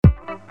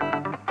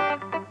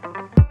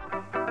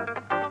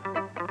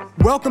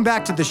Welcome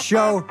back to the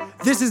show.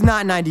 This is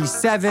Not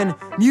 97,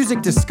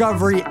 music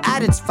discovery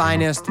at its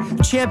finest,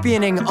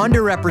 championing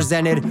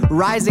underrepresented,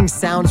 rising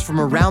sounds from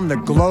around the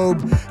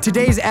globe.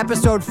 Today's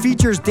episode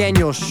features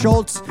Daniel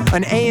Schultz,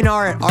 an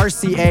A&R at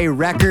RCA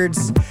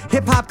Records.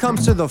 Hip-hop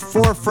comes to the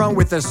forefront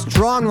with a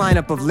strong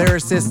lineup of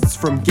lyricists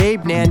from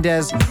Gabe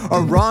Nandez,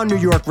 a raw New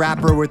York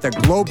rapper with a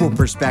global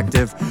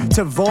perspective,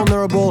 to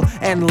vulnerable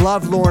and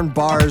lovelorn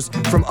bars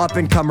from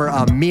up-and-comer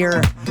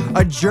Amir.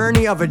 A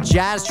journey of a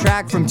jazz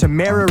track from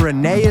Tamara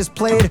Renee is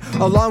played,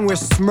 along with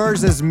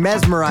Smurs'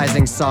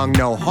 mesmerizing song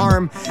No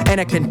Harm, and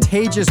a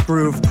contagious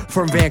groove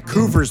from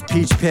Vancouver's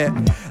Peach Pit.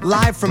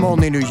 Live from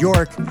only New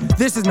York,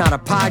 this is not a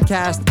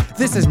podcast,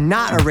 this is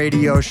not a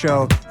radio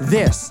show,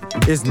 this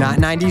is Not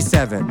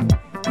 97.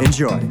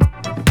 Enjoy.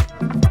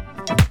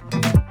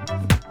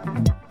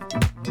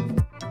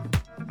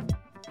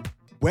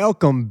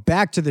 Welcome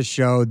back to the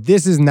show.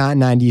 This is Not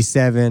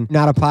 97,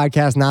 not a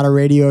podcast, not a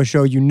radio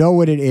show. You know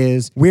what it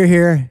is. We're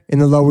here in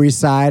the Lower East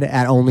Side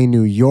at Only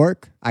New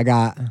York. I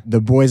got the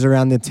boys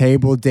around the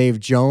table, Dave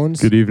Jones.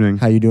 Good evening.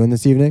 How you doing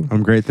this evening?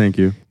 I'm great, thank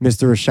you.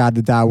 Mr. Rashad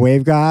the Dot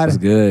Wave God. It's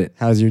good.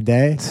 How's your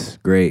day? It's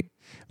great.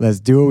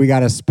 Let's do it. We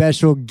got a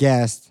special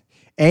guest,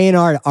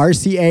 A&R at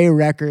RCA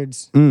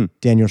Records,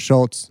 Daniel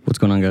Schultz. What's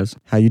going on, guys?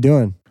 How you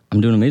doing? I'm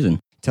doing amazing.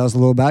 Tell us a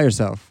little about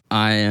yourself.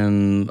 I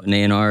am an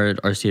A&R at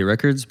RCA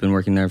Records. Been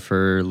working there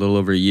for a little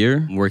over a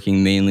year,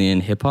 working mainly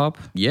in hip-hop.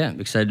 Yeah,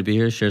 excited to be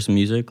here, share some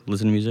music,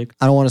 listen to music.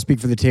 I don't want to speak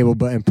for the table,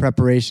 but in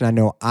preparation, I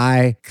know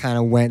I kind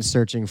of went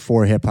searching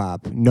for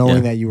hip-hop,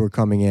 knowing that you were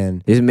coming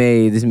in. This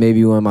may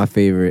be one of my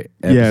favorite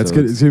episodes. Yeah, it's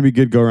good. It's going to be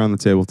good go around the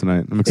table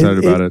tonight. I'm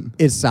excited about it.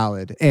 It's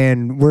solid.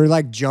 And we're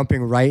like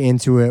jumping right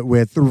into it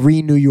with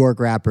 3 New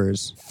York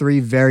rappers, 3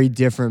 very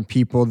different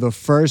people. The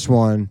first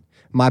one,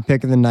 my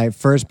pick of the night,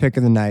 first pick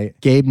of the night,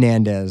 Gabe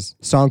Nandez,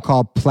 song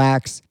called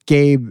Plaques.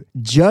 Gabe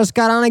just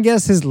got on, I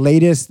guess, his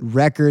latest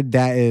record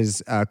that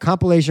is a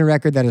compilation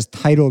record that is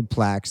titled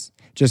Plaques.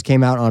 Just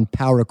came out on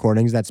POW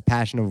Recordings. That's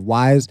Passion of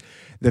Wise,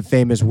 the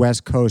famous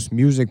West Coast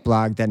music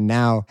blog that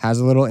now has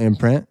a little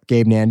imprint.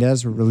 Gabe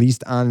Nandez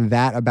released on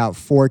that, about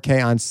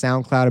 4K on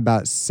SoundCloud,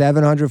 about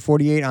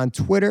 748 on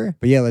Twitter.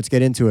 But yeah, let's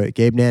get into it.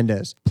 Gabe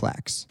Nandez,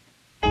 Plaques.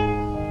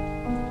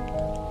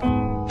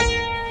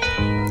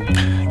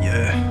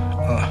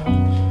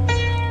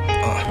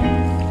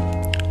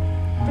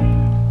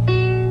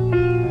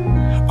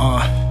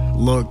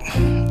 Look,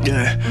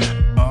 yeah,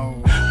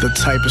 the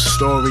type of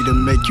story to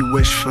make you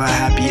wish for a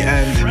happy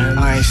end.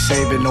 I ain't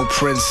saving no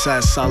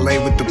princess, I lay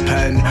with the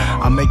pen.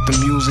 I make the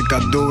music,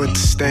 I do it to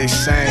stay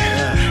sane.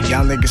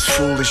 Y'all niggas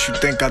foolish, you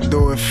think I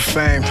do it for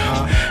fame.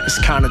 It's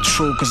kinda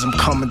true, cause I'm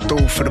coming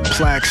through for the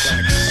plaques.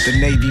 The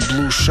navy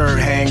blue shirt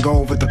hang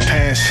over the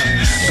pants.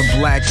 The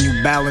black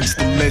New Balance,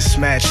 the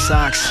mismatched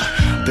socks.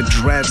 The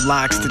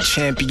dreadlocks, the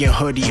champion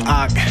hoodie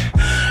ock.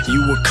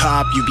 You a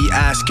cop, you be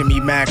asking me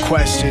mad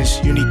questions.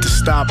 You need to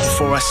stop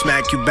before I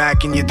smack you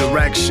back in your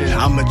direction.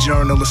 I'm a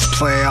journalist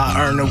player,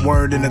 I earn a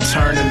word in a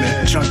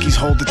tournament. Junkies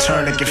hold the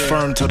tourniquet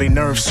firm till they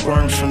nerves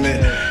squirm from it.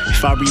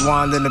 If I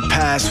rewind in the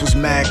past, was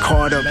mad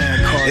caught up.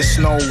 It's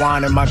no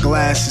wine in my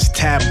glass, it's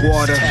tap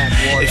water.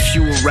 If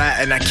you a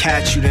rat and I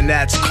catch you, then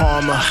that's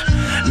karma.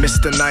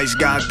 Mr. Nice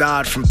Guy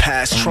died from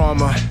past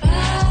trauma.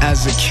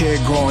 As a kid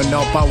growing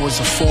up, I was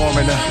a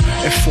foreigner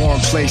in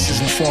foreign places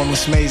and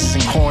formless mazes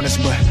and corners.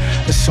 But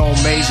it's so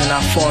amazing,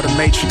 I fought a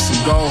matrix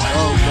of gold.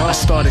 I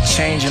started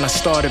changing, I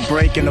started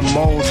breaking the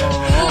mold.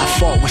 I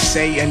fought with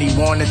Satan, he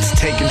wanted to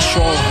take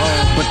control.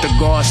 But the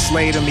God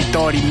slayed him, he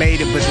thought he made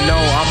it. But no,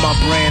 I'm my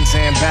brand's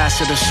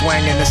ambassador,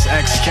 swinging this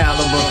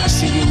Excalibur.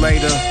 See you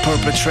later,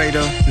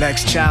 perpetrator,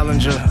 next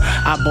challenger.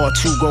 I bought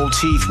 2 gold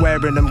teeth,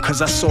 wearing them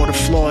cause I saw the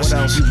flaws.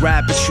 You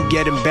rap but you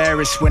get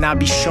embarrassed when I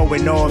be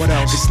showing off.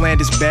 This land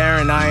is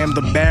barren, I am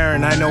the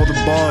baron, I know the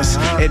boss.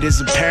 It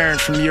is apparent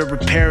from your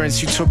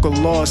appearance, you took a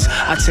loss.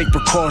 I take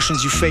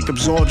precautions, you fake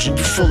absorption,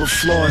 you full of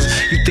flaws.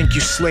 You think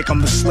you slick, I'm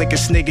the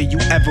slickest nigga you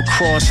ever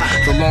cross.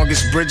 The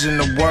longest bridge in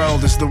the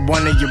world is the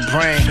one in your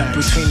brain.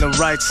 Between the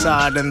right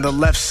side and the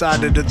left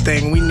side of the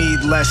thing, we need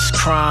less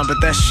crime,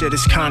 but that shit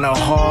is kinda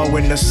hard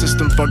when the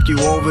system fuck you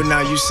over. Now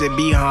you sit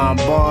behind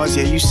bars,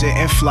 yeah, you sit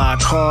in fly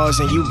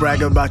cars, and you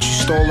brag about you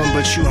stolen,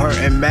 but you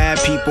hurting mad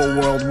people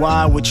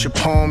worldwide with your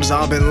poems.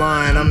 I've been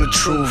lying, I'm the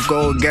truth.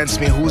 Go against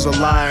me, who's a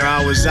liar?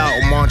 I was out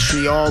in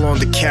Montreal on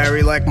the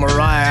carry like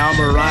Mariah. I'm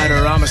a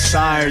rider, I'm a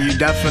sire. You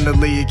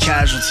definitely a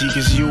casualty,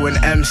 cause you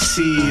an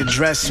MC.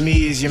 Address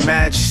me as your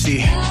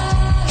majesty.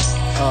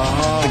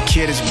 The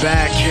kid is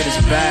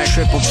back,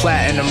 triple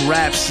platinum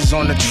raps is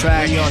on the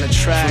track.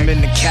 From in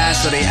the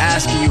castle, they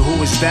asking you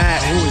who is that?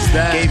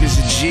 Gabe is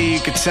a G, you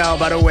could tell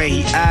by the way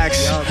he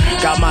acts.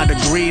 Got my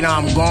degree, now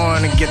I'm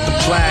going to get the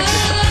plaques.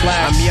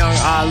 I'm young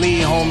Ali,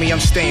 homie, I'm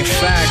staying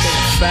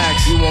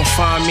facts. You won't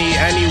find me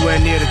anywhere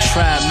near the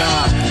trap.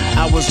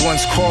 Nah, I was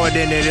once caught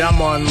in it, I'm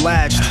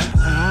unlatched.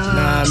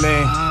 Nah, I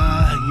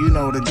mean, you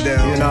know the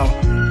deal, you know.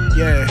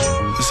 Yeah,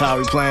 that's how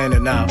we playing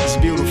it now. It's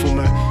beautiful,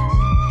 man.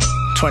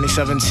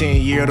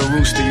 2017, year of the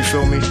rooster, you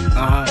feel me?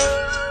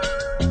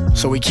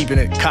 So we keeping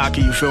it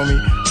cocky, you feel me?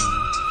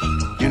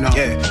 You know?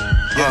 Yeah.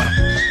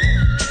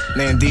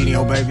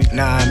 Nandinho, baby.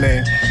 Nah, I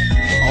mean,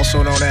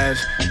 also known as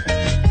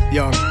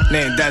Young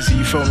Nandesi,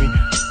 you feel me?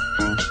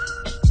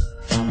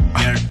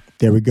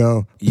 There we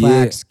go. Yeah.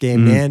 Plax, Gabe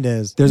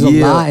Nandez. There's a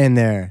lot in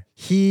there.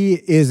 He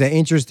is an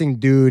interesting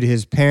dude.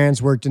 His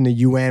parents worked in the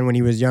UN when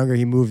he was younger.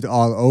 He moved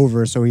all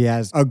over, so he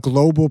has a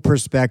global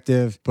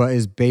perspective, but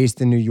is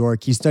based in New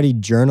York. He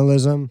studied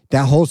journalism.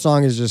 That whole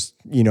song is just,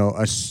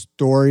 a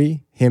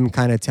story, him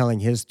kind of telling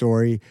his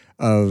story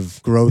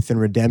of growth and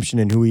redemption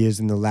and who he is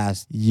in the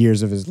last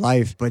years of his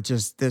life. But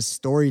just this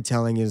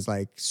storytelling is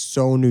like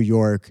so New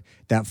York.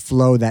 That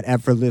flow, that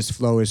effortless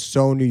flow is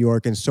so New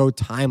York and so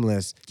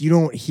timeless. You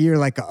don't hear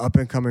like an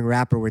up-and-coming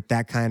rapper with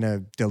that kind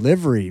of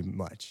delivery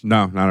much.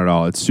 No, not at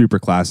all. It's super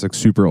classic,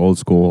 super old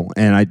school.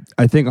 And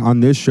I think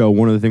on this show,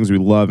 one of the things we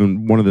love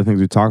and one of the things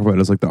we talk about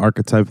is like the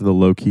archetype of the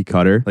low-key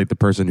cutter, like the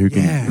person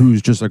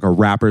who's just like a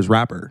rapper's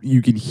rapper.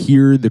 You can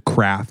hear the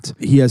craft.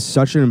 He has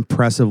such an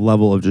impressive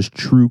level of just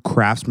true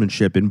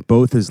craftsmanship in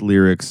both his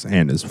lyrics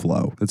and his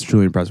flow. It's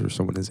truly impressive for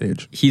someone his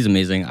age. He's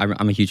amazing.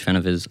 I'm a huge fan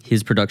of his.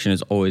 His production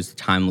is always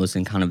timeless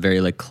and kind of very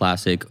like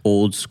classic,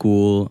 old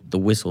school. The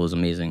whistle is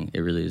amazing.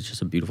 It really is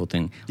just a beautiful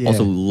thing. Yeah.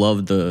 Also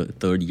love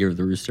the Year of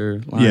the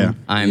Rooster line. Yeah.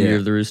 I am Year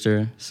of the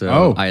Rooster.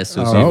 So I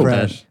associate with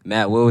that.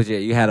 Matt, what was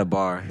you had a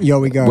bar. Yo,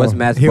 we go. What's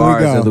Matt's Here we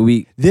bars go. of the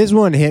week? This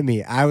one hit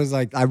me. I was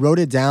like, I wrote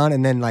it down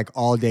and then like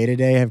all day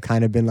today have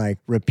kind of been like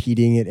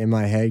repeating it in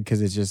my head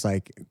because it's just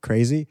like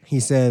crazy. He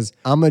says,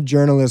 I'm a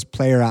journalist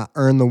player. I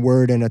earn the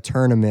word in a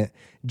tournament.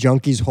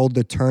 Junkies hold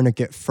the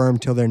tourniquet firm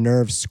till their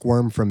nerves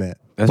squirm from it.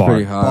 That's Bar.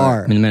 pretty hard.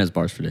 Bar. I mean, the man has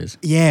bars for days.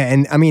 Yeah,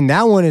 and I mean,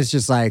 that one is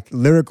just like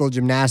lyrical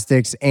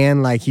gymnastics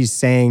and like he's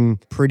saying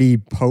pretty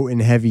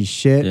potent, heavy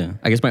shit. Yeah.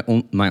 I guess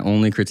my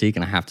only critique,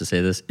 and I have to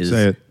say this, is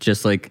Say it.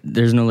 just like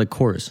there's no like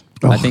chorus.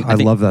 Oh, I think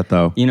love that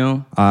though.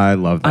 I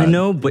love that. I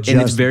know, but and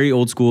it's very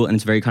old school, and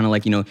it's very kind of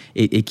like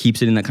it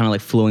keeps it in that kind of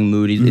like flowing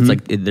mood. It's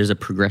like there's a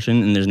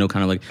progression, and there's no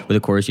kind of like with a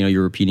chorus.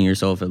 You're repeating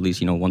yourself at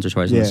least once or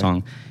twice in the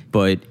song,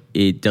 but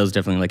it does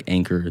definitely like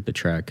anchor the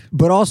track.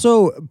 But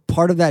also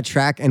part of that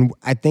track, and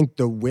I think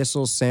the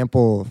whistle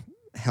sample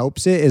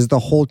helps it, is the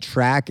whole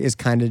track is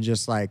kind of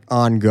just like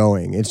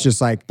ongoing. It's just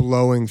like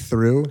blowing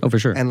through. Oh, for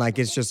sure. And like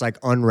it's just like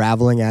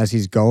unraveling as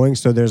he's going.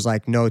 So there's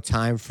like no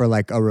time for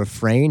like a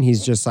refrain.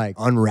 He's just like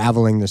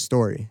unraveling the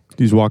story.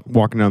 He's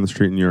walking down the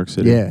street in New York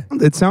City. Yeah.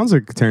 It sounds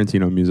like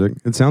Tarantino music.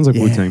 It sounds like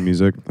Wu-Tang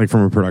music, like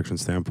from a production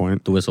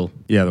standpoint. The whistle.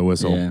 Yeah, the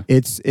whistle. Yeah.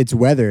 It's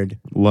weathered.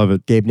 Love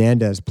it. Gabe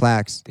Nandez,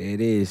 Plax. There it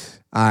is.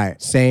 All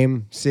right,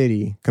 same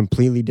city,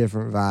 completely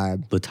different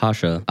vibe.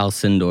 Latasha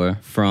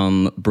Alcindor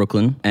from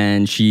Brooklyn,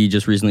 and she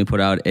just recently put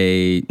out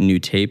a new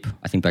tape,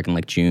 I think back in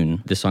like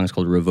June. This song is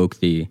called Revoke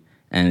Thee,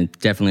 and it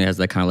definitely has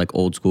that kind of like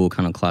old school,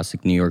 kind of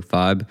classic New York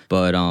vibe,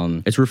 but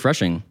it's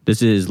refreshing.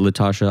 This is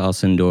Latasha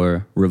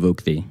Alcindor,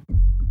 Revoke Thee.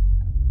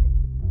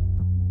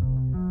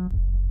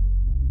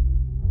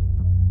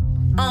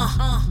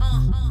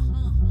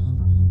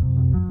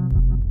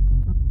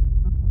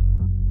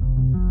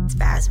 It's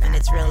Basman,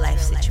 it's real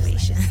life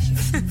situation.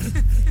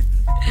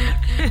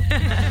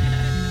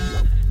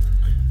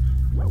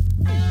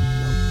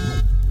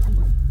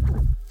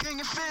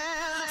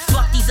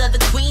 Fuck these other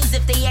queens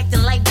if they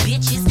acting like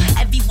bitches.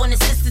 Everyone is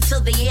sister till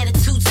they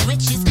attitude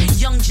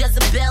switches. Young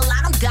Jezebel, I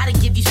don't gotta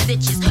give you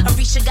stitches.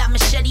 Arisha got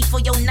machete for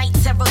your night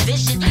terror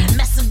vision.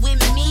 Messing with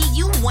me,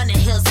 you want a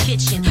Hell's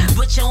Kitchen.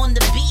 Butcher on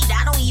the beat,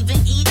 I don't even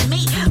eat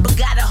meat, but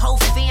got a whole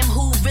fam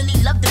who really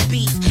love the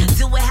beat.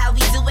 Do it how we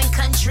do in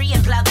country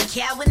and plow the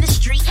cow in the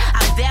street.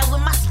 I vow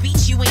with my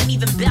speech, you ain't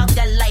even bout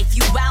that life.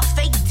 You out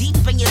fake deep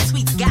and your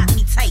tweets got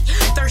me tight.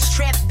 Thirst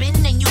trapping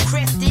and you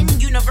crafting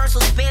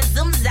universal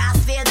spasms. I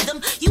fed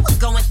them. You was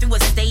going through a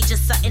stage or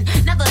something.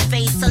 Never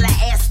phase till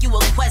I ask you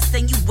a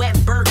question. You wet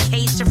bird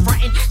cage to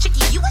frontin'.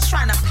 Chicken, you was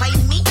trying to play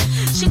me.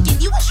 Chicken,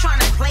 you was trying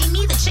to play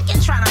me. The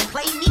chicken trying to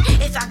play me.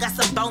 If I got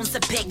some bones to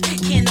pick,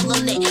 candle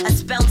lit, a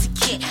spell to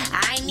kit.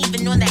 I ain't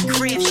even on that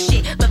craft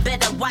shit, but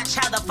better watch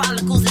how the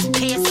follicles is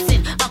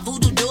passing. My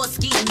voodoo door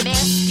ski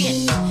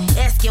masking.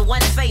 Ask you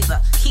one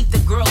favor, keep the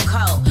girl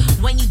cold.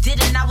 When you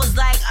didn't, I was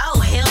like, oh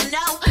hell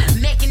no.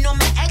 Making on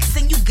my ex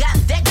and you got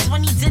vexed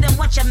when he didn't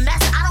want your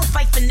mess. I don't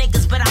fight for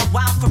niggas, but I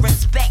wild for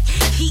respect.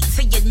 Heat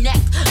to your neck,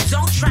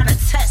 don't try to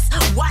test.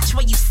 Watch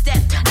where you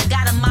step. I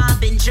got a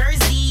mob in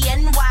Jersey,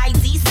 NY,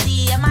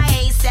 DC,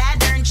 MIA,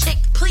 Saturn, chick.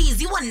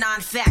 Please, you a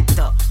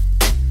non-factor.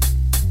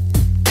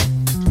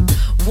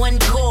 One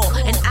call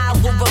and I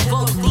will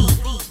revoke thee.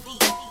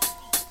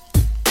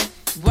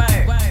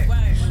 Word,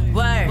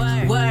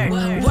 word,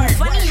 word, word.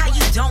 Funny how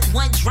you don't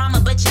want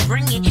drama, but you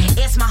bring it.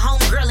 Asked my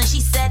homegirl and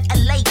she said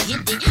LA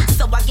get it.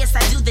 So I guess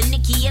I do the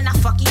Nicki and I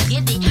fucking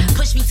get it.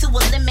 Push me to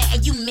a limit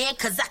and you mad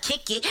cause I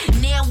kick it.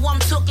 Now I'm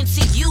talking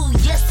to you,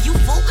 yes you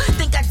fool.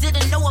 Think I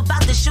didn't know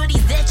about the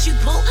shorties that you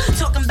pull.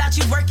 Talking about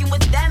you working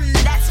with them,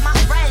 that's my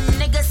friend.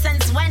 Nigga,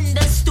 since when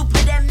the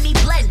stupid and me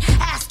blend?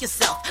 Ask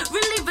yourself,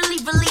 really,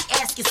 really, really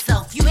ask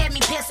yourself. You had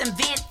me passing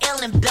Van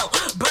Allen belt.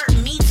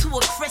 Burnt me to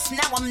a crisp,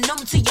 now I'm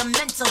numb to your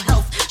mental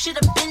health.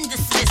 Should've been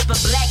dismissed, but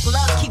black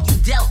love keep you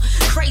dealt.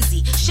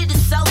 crazy. Shit is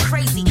so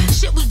crazy.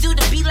 Shit we do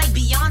to be like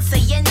Beyonce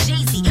and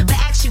Jay-Z. But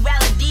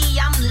actuality,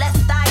 I'm left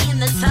thigh in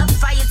the tub.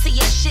 Fire to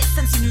your shit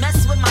since you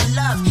mess with my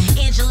love.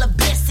 Angela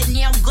Bassett,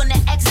 now I'm gonna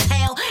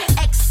exhale.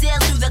 Exhale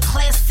through the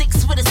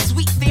classics with a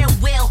sweet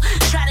farewell.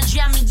 Try to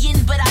drown me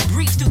in, but I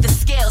breathe through the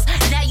scales.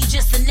 Now you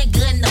just a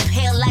nigga in the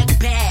pale like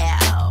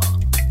Bell.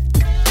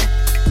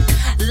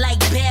 Like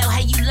Bell, how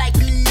you like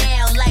me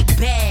now? Like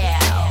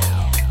Bell.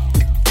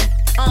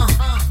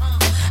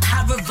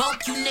 I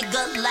revoke you,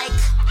 nigga, like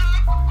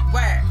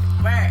word.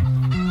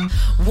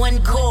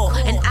 One call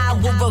and I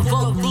will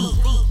revoke thee.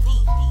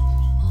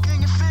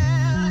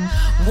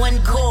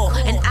 One call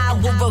and I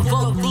will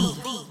revoke thee.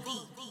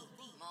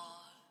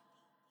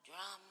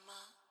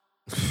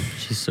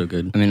 She's so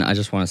good. I mean, I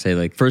just want to say,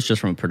 like, first,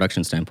 just from a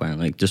production standpoint,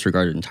 like,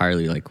 disregarded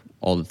entirely, like,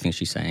 all the things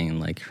she's saying and,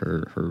 like,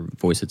 her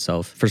voice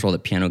itself. First of all, the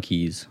piano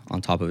keys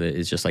on top of it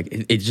is just, like,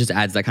 it just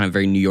adds that kind of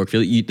very New York feel.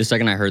 The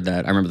second I heard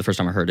that, I remember the first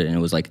time I heard it, and it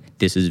was, like,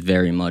 this is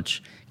very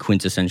much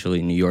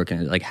quintessentially New York,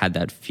 and it, like, had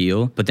that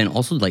feel. But then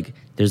also, like,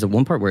 there's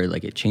one part where,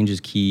 like, it changes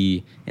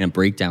key in a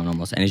breakdown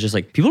almost, and it's just,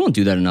 like, people don't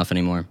do that enough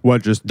anymore.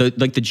 What, just The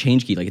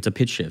change key, like, it's a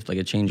pitch shift, like,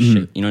 a change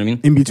shift, you know what I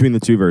mean? in between the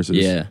two verses?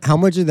 Yeah. How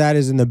much of that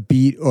is in the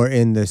beat or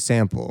in the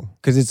sample?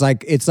 Because it's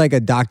like a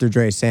Dr.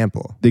 Dre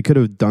sample. They could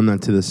have done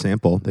that to the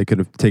sample. They could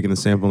have taken the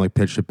sample and like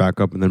pitched it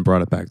back up and then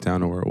brought it back down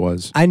to where it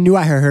was. I knew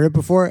I had heard it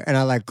before, and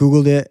I like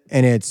Googled it,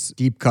 and it's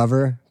Deep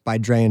Cover by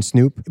Dre and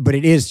Snoop, but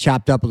it is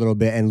chopped up a little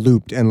bit and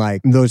looped, and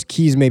like those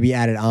keys may be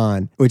added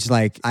on, which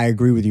like I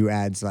agree with you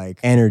adds like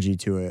energy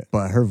to it,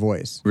 but her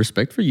voice.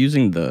 Respect for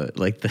using the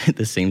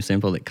same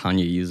sample that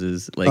Kanye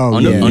uses, like Yeah.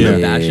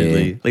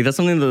 unabashedly. Like that's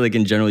something that like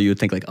in general you would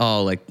think like,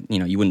 oh, like, you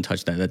know, you wouldn't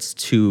touch that. That's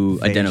too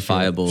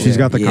identifiable. She's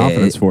got the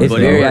confidence for it. It's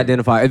though. very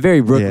identifiable. It's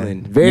very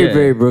Brooklyn.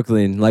 Very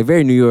Brooklyn. Like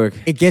very New York.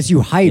 It gets you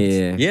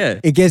hyped. Yeah.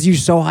 It gets you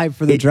so hyped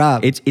for the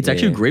drop. It's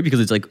actually great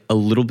because it's like a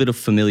little bit of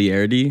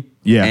familiarity.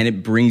 Yeah. And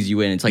it brings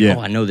you in. It's like,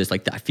 oh, I know this.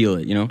 Like, I feel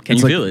it, you know? Can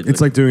It's you like, feel it?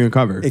 It's like doing a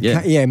cover.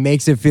 It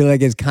makes it feel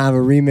like it's kind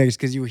of a remix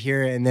because you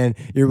hear it and then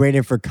you're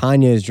waiting for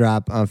Kanye's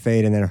drop on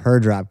Fade and then her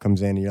drop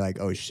comes in and you're like,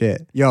 oh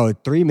shit. Yo,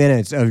 3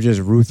 minutes of just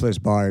ruthless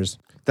bars.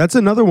 That's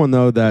another one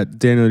though that,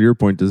 Daniel, to your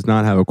point, does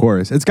not have a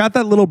chorus. It's got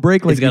that little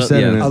break like It's got you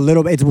said. yeah. in it. A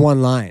little bit, it's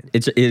one line.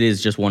 it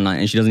is just one line,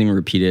 and she doesn't even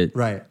repeat it.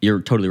 Right.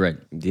 You're totally right.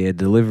 Yeah,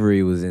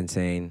 delivery was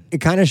insane.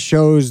 It kind of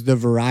shows the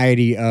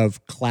variety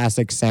of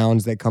classic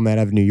sounds that come out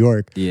of New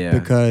York. Yeah.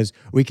 Because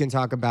we can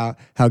talk about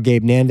how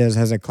Gabe Nandez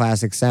has a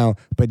classic sound,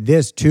 but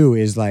this too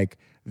is like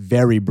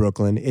very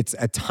Brooklyn. It's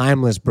a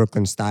timeless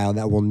Brooklyn style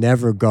that will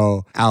never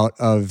go out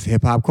of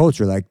hip hop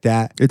culture like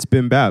that. It's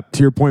Bim Bap.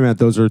 To your point, Matt,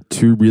 those are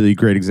two really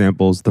great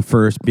examples. The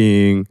first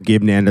being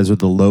Gabe Nandez with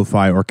the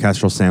lo-fi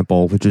orchestral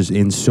sample, which is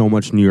in so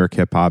much New York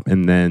hip hop,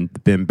 and then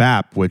Bim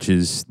Bap, which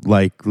is,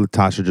 like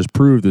Latasha just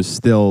proved, is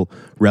still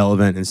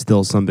relevant and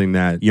still something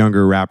that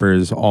younger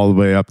rappers all the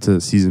way up to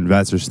seasoned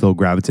vets are still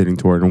gravitating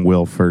toward and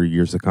will for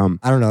years to come.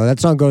 I don't know. That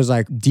song goes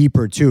like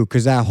deeper too,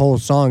 because that whole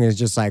song is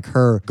just like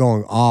her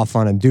going off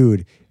on a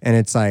dude. And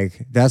it's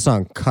like, that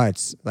song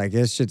cuts. Like,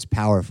 this shit's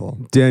powerful.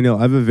 Daniel,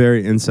 I have a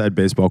very inside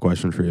baseball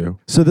question for you.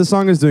 So this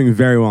song is doing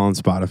very well on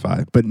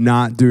Spotify, but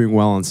not doing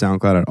well on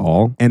SoundCloud at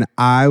all. And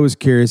I was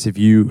curious if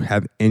you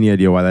have any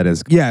idea why that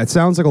is. Yeah, it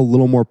sounds like a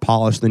little more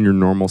polished than your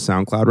normal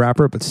SoundCloud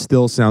rapper, but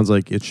still sounds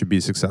like it should be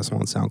successful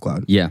on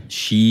SoundCloud. Yeah,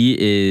 she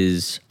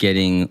is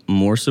getting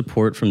more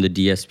support from the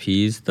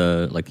DSPs,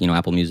 the like, you know,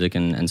 Apple Music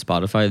and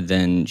Spotify,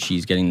 than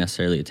she's getting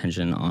necessarily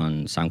attention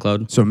on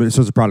SoundCloud. So it's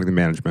a product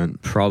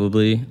management.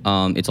 Probably.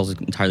 It's also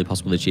entirely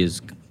possible that she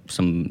has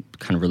some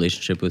kind of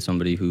relationship with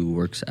somebody who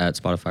works at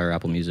Spotify or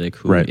Apple Music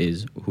who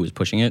is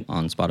pushing it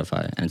on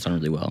Spotify, and it's done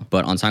really well.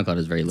 But on SoundCloud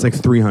it's very low. It's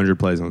like 300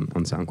 plays on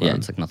SoundCloud. Yeah,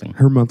 it's like nothing.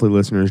 Her monthly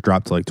listeners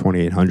dropped to like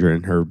 2,800,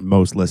 and her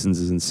most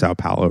listens is in Sao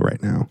Paulo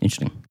right now.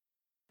 Interesting.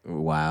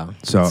 Wow.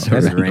 So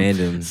That's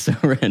random. So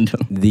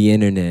random. The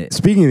internet.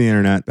 Speaking of the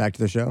internet, Back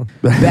to the show.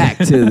 Back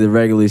to the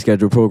regularly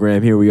scheduled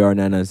program. Here we are,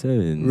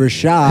 997.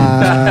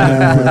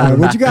 Rashad,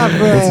 what you got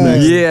for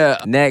us? Yeah.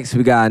 Next,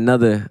 we got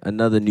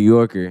another New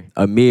Yorker,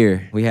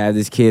 Amir. We have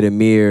this kid,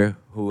 Amir,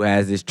 who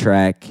has this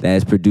track that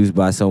is produced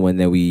by someone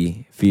that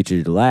we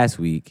featured last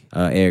week,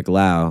 Eric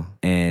Lau.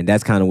 And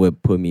that's kind of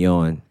what put me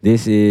on.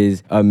 This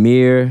is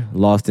Amir,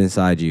 Lost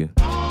Inside You.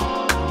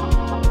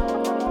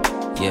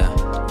 Yeah.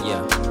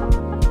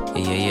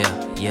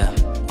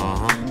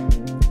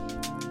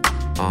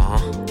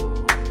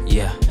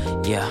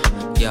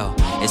 Yo,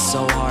 it's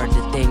so hard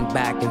to think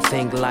back and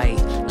think light.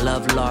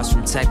 Love lost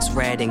from text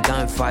read and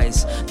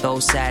gunfights. Though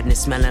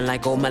sadness smelling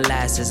like old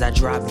molasses. I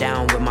drop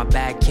down with my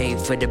back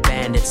cave for the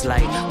bandits.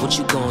 Like, what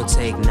you gonna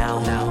take now?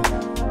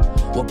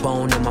 What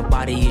bone in my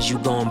body is you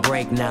gon'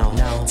 break now?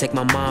 Take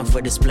my mind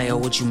for display or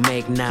what you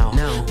make now?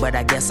 But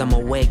I guess I'm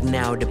awake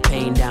now, the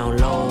pain down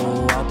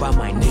low, up on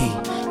my knee.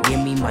 Give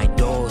me my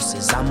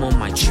doses, I'm on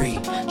my tree.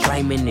 Try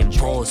diamond and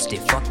post it.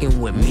 Fucking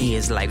with me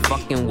is like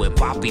fucking with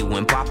Poppy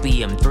when Poppy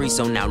M3.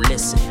 So now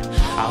listen,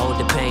 I hold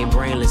the pain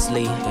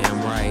brainlessly.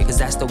 Damn right, cause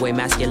that's the way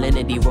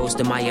masculinity rose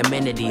to my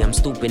amenity. I'm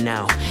stupid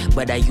now,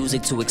 but I use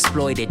it to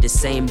exploit it. The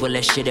same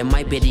bullet shit in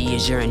my bitty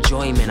is your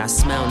enjoyment. I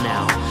smell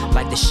now,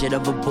 like the shit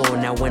of a bull.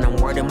 Now when I'm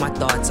wording my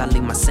thoughts, I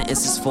leave my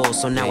sentences full.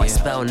 So now I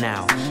spell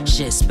now.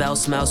 Shit spell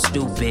smells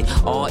stupid,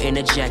 all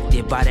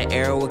interjected by the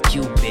arrow of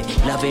Cupid.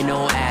 Loving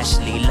on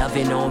Ashley,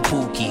 loving on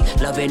Pookie,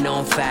 loving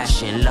on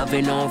fashion,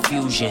 loving on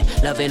fusion,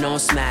 loving on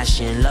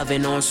smashing,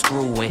 loving on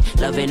screwing,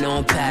 loving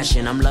on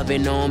passion. I'm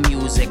loving on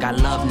music, I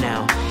love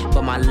now,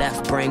 but my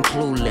left brain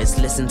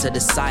clueless. Listen to the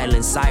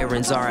silence,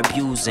 sirens are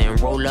abusing.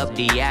 Roll up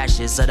the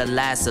ashes of the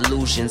last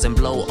illusions and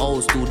blow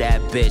O's through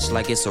that bitch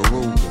like it's a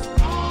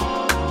Ruger.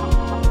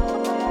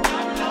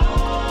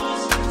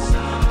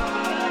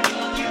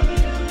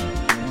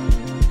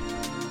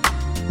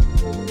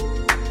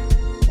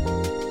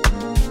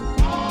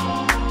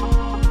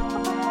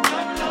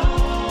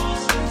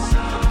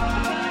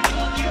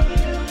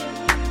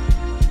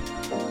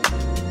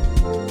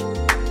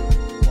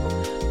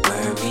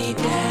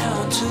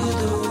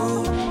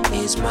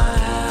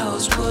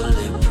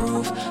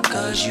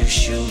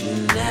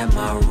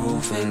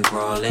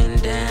 Crawling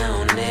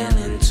down, nail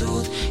and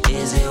tooth.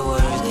 Is it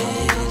worth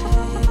it?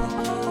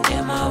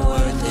 Am I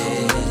worth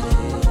it?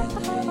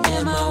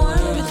 Am I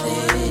worth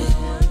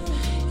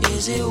it?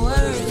 Is it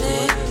worth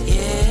it?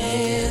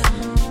 Yeah.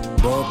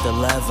 Broke the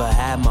lever,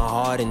 had my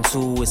heart in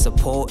two. It's a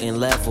potent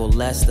level,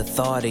 less the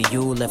thought of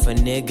you. Left a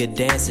nigga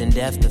dancing,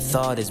 deaf the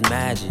thought is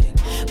magic.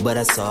 But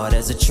I saw it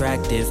as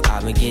attractive.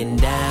 I've been getting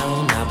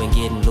down, I've been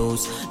getting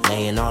loose.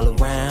 Laying all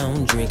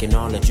around, drinking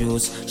all the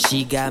juice.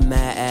 She got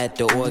mad at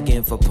the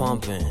organ for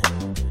pumping.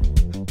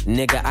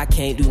 Nigga, I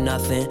can't do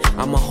nothing.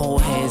 I'ma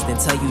hold hands, then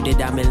tell you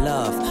that I'm in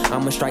love.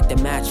 I'ma strike the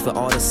match for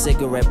all the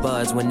cigarette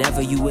buzz.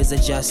 Whenever you is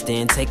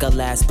adjusting, take a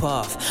last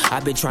puff.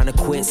 I've been trying to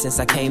quit since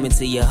I came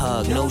into your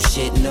hug. No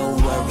shit, no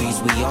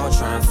worries, we all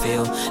trying to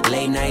feel.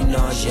 Late night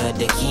nausea,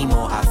 the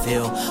chemo I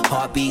feel.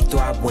 Heartbeat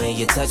throb when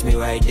you touch me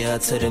right there.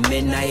 To the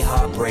midnight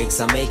heartbreaks,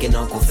 I'm making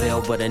Uncle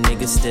Phil, but a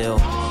nigga still.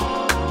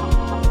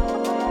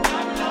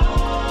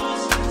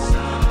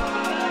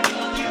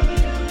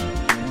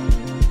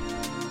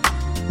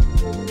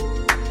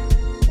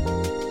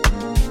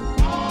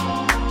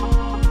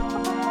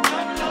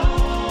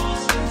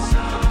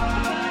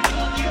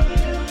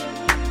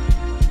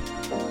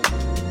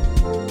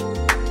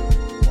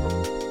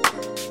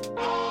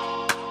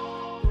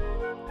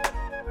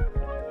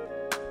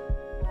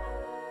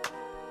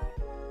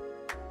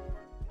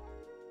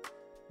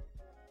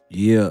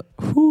 Yeah.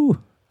 Whew.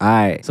 All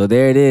right. So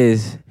there it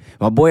is.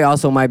 My boy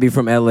also might be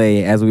from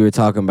LA, as we were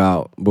talking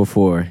about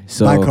before.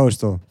 So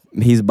Bi-coastal.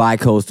 He's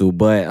bi-coastal,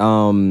 but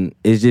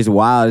it's just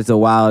wild. It's a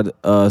wild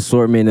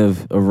assortment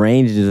of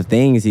ranges of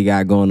things he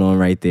got going on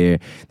right there.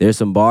 There's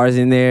some bars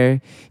in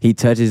there. He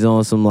touches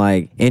on some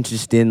like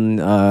interesting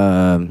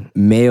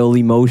male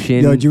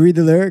emotion. Yo, did you read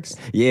the lyrics?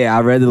 Yeah,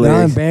 I read the They're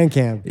on lyrics.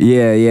 Bandcamp.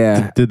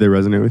 Yeah. Did they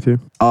resonate with you?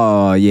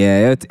 Oh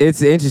yeah,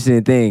 it's an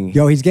interesting thing.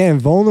 Yo, he's getting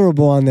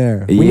vulnerable on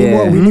there. We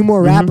need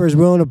more rappers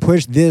willing to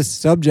push this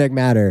subject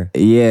matter.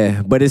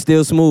 Yeah, but it's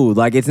still smooth.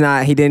 Like it's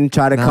not. He didn't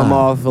try to come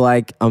off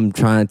like I'm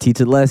trying to teach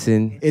a lesson.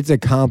 It's a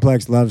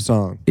complex love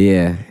song.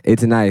 Yeah,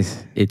 it's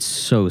nice. It's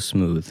so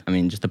smooth. I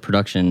mean, just the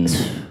production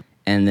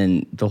and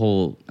then the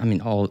whole, I mean,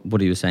 all what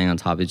he was saying on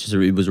top, it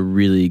was a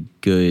really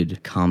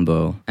good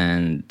combo.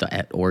 And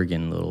the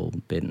organ little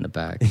bit in the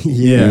back.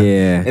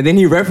 Yeah. And then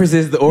he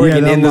references the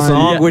organ in the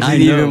song, which is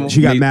even...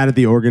 She got mad at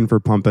the organ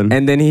for pumping.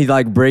 And then he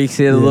like breaks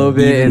it a little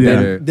bit. And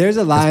then there's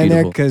a line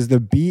there because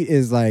the beat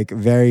is like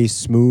very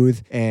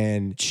smooth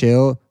and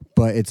chill,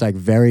 but it's like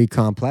very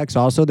complex.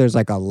 Also, there's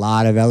like a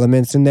lot of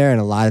elements in there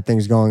and a lot of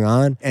things going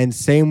on. And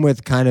same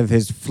with kind of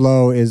his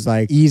flow is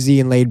like easy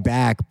and laid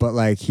back, but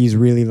like he's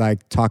really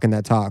like talking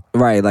that talk.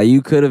 Right. Like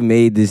you could have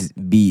made this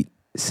beat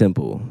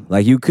simple.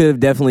 Like you could have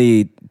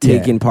definitely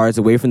taken parts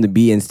away from the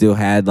beat and still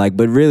had like,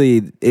 but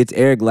really it's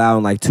Eric Lau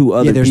and like two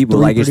other people.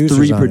 Like it's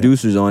three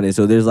producers on it.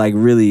 So there's like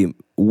really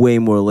way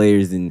more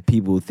layers than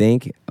people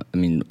think. I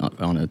mean,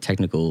 on a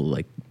technical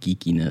like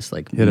geekiness,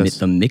 like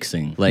the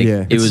mixing, like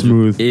it was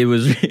smooth. It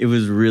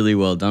was really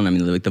well done. I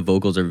mean, like the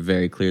vocals are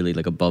very clearly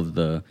like above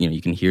the,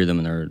 you can hear them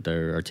and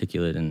they're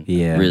articulate and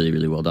really,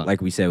 really well done.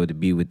 Like we said with the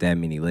beat with that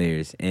many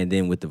layers, and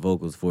then with the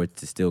vocals for it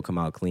to still come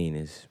out clean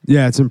is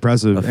it's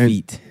impressive. A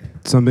feat.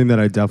 And something that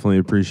I definitely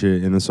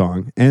appreciate in the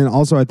song. And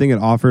also I think it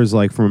offers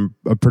like from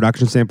a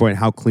production standpoint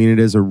how clean it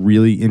is, a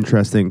really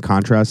interesting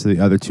contrast to the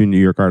other two New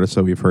York artists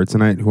that we've heard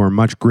tonight who are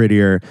much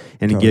grittier,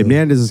 and in Gabe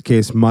Nandez's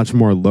case much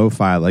more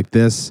lo-fi. Like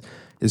this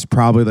is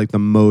probably like the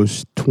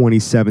most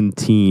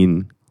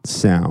 2017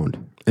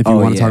 sound. If you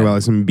want to talk about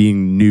like something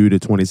being new to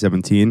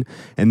 2017.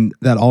 And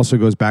that also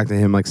goes back to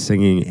him like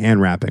singing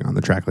and rapping on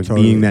the track, like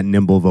being that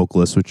nimble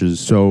vocalist, which is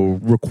so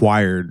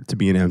required to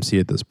be an MC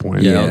at this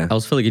point. I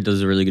also feel like he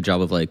does a really good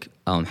job of like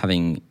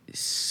having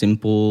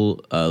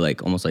simple,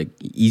 like almost like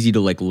easy to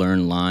like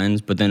learn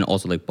lines, but then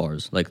also like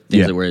bars, like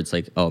things where it's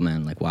like, oh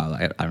man, like wow,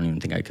 I don't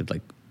even think I could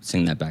like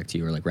sing that back to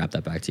you or like rap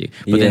that back to you.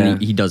 But then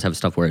he does have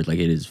stuff where like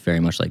it is very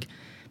much like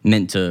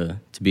meant to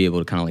be able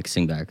to kind of like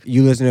sing back.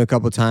 You listen to it a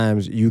couple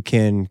times, you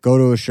can go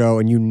to a show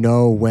and you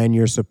know when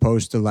you're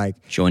supposed to like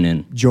join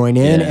in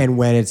and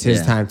when it's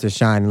his time to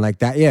shine. And like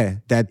that,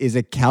 that is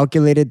a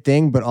calculated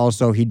thing, but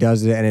also he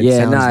does it and it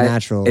sounds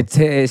natural.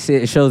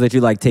 It shows that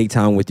you like take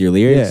time with your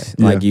lyrics.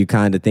 Like you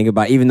kind of think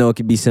about, even though it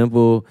could be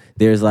simple,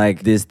 there's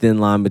like this thin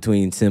line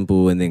between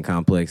simple and then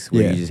complex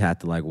where you just have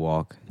to like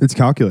walk. It's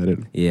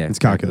calculated. Yeah. It's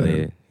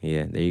calculated.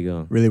 Yeah, there you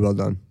go. Really well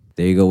done.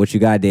 There you go. What you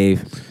got,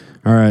 Dave?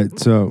 All right,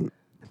 so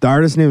the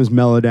artist's name is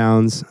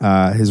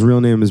Mellowdowns. His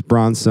real name is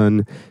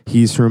Bronson.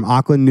 He's from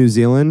Auckland, New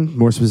Zealand,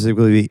 more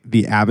specifically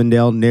the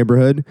Avondale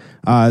neighborhood.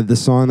 The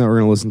song that we're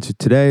going to listen to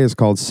today is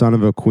called Son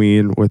of a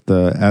Queen, with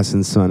the S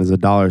in son is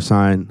a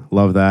 $sign.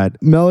 Love that.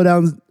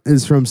 Mellowdowns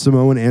is from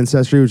Samoan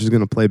ancestry, which is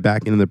going to play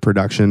back into the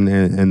production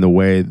and the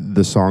way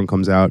the song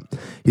comes out.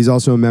 He's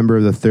also a member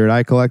of the Third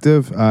Eye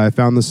Collective. I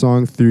found the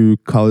song through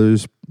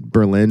Colors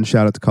Berlin.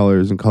 Shout out to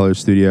Colors and Colors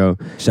Studio.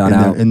 Shout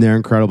out. And their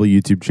incredible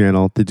YouTube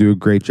channel. They do a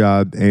great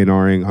job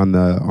A&Ring on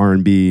the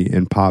R&B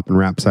and pop and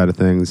rap side of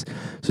things.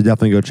 So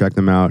definitely go check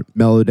them out.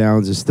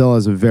 Mellowdowns still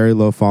has a very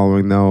low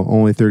following though.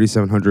 Only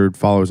 3,700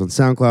 followers on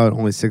SoundCloud.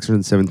 Only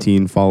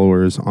 617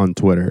 followers on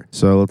Twitter.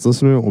 So let's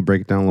listen to it. We'll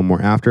break it down a little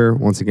more after.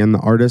 Once again, the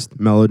artist,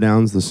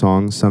 Mellowdowns, the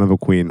song Son of a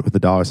Queen with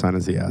the $sign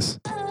as the S.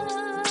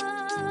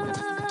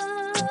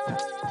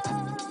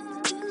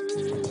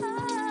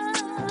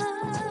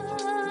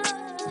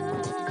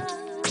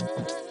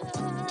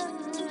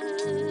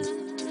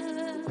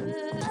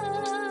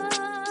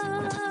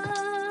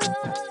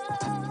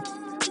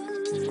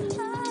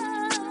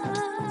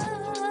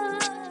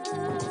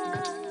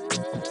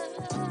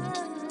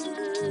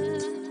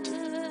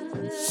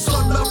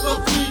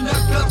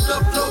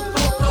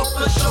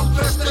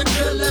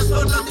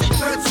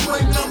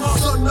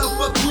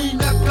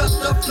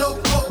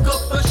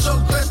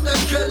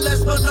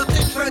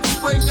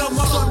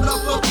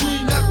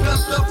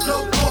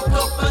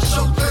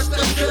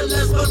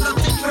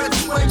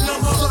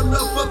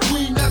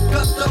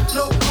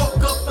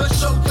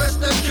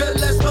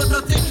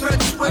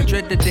 I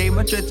dread the day,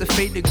 my dreads are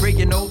fade to gray,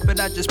 but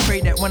I just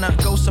pray that when I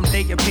go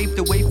someday I pave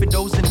the way for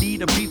those in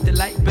need of brief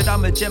delight. But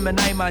I'm a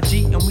Gemini, my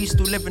G, and we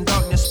still live in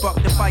darkness,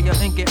 spark the fire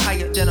and get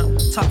higher than a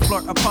top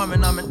floor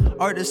apartment. I'm an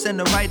artist and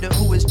a writer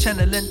who is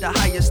channeling the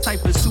highest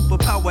type of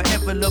superpower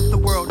ever. Love the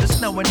world, it's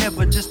now and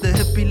never, just a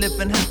hippie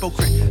living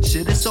hypocrite.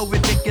 Shit is so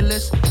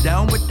ridiculous,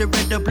 down with the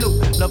red or blue.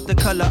 Love the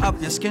color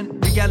of your skin,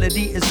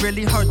 reality is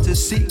really hard to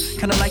see.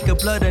 Kinda like a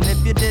blood, and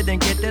if you didn't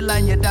get the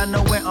line, you don't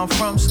know where I'm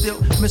from. Still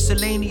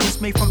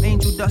miscellaneous, made from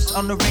angel dust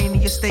on the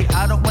rainiest day.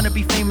 I don't wanna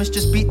be famous,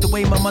 just beat the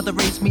way my mother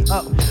raised me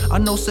up. I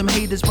know some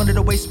haters wanted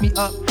to waste me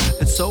up.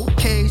 It's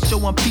okay,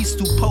 showing peace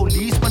to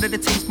police wanted to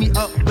taste me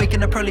up.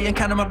 Waking up early and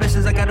counting my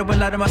blessings, I gotta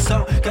rely on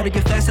myself. Gotta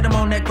get fast and I'm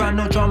on that grind,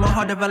 no drama,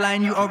 hard of a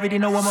line, you already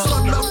know I'm a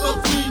son of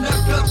a queen, I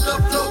got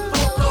the flow,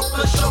 fuck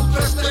up a show,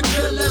 dress the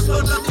killers,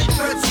 but nothing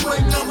can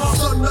swing. I'm a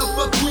son of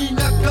a queen,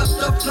 I got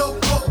the flow,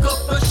 fuck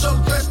up a show,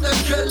 dress the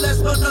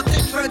killers, but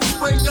nothing can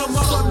swing. I'm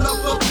a son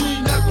of a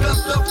queen, I got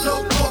the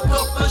flow, fuck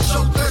up a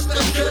show, dress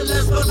the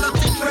killers, but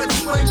nothing can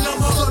swing.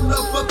 I'm a son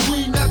of a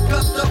queen, I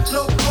got the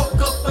flow,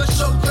 fuck up a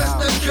show, dress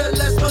the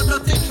killers, but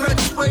nothing can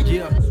swing.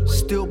 Yeah,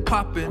 still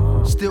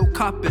poppin', still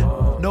coppin',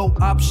 no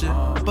option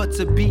but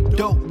to be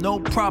dope, no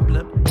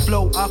problem.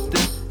 Flow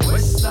often.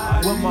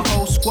 With my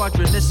whole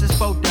squadron, this is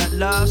for that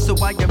love. So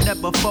I am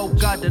never for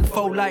God and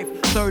for life.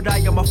 Third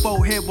eye on my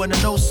forehead, wanna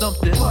know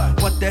something.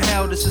 What the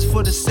hell, this is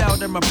for the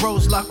sound and my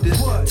bros locked in.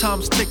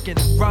 Time's ticking,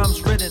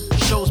 rhymes written,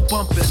 shows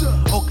bumping.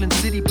 Oakland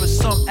City, but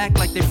some act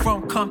like they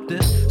from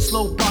Compton.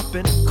 Slow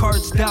bopping,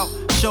 cards doubt,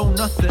 show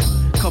nothing.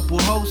 Couple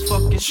hoes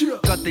fucking,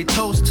 got they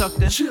toes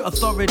tucked in.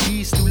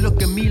 Authorities still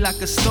look at me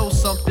like I stole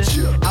something.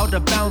 Out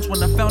of bounds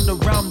when I found a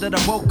realm that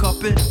I woke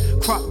up in.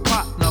 Crock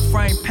pot, now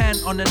frying pan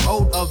on an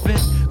old oven.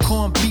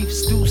 Corned beef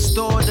stew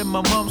stored in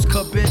my mom's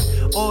cupboard.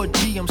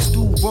 OG, I'm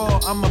stew raw,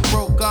 I'm a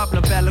broke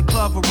goblin.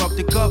 Balaclava up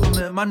the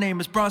government, my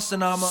name is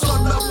Bronson, I'm a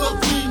son of a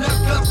queen, I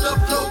got the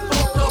flow,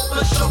 fuck up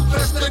a show,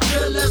 dress the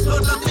killers,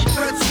 but nothing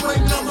can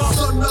swing. I'm a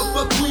son of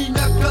a queen,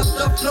 I got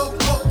the flow,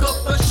 fuck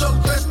up a show,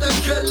 dress the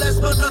killers,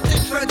 but nothing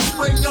can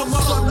swing. I'm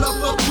a son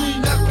of a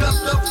queen, I got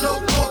the flow,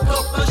 fuck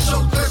up a show,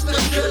 dress the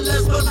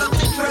killers, but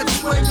nothing can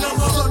swing. I'm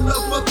a son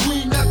of a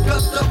queen, I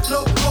got the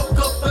flow, fuck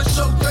up a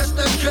show, dress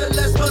the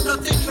killers, but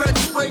nothing can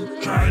swing.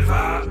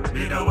 Driver,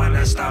 me don't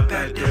wanna stop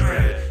at the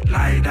red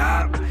light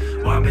up.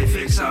 Want me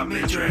fix up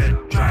me dread.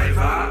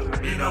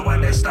 Driver, me don't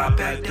wanna stop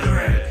at the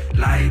red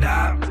light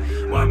up.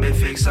 Want me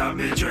fix up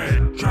me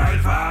dread.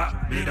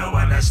 Driver, me don't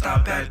wanna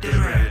stop at the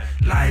red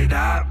light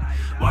up.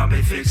 Want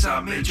me fix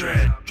up me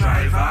dread.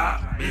 Driver,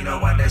 me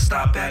don't wanna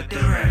stop at the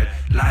red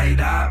light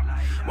up.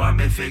 Want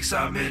me fix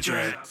up me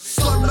dread.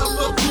 Son of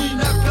a queen,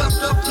 I got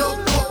the flow,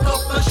 fuck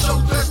up a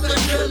show, dress the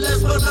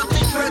killers, but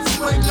nothing can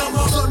swing. I'm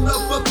a son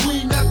of a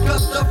queen, I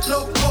got the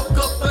flow, fuck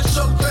up a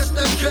show, dress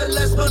the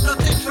killers, but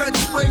nothing can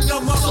swing.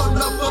 I'm a son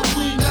of a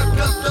queen, I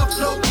got the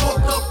flow,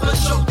 fuck up a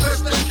show,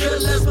 dress the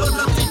killers, but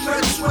nothing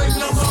can swing.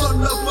 I'm a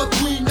son of a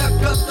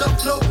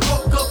flow,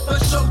 fuck up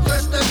a show,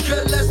 press the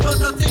killers, but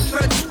nothing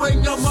can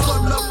swing. I'm a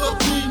son of a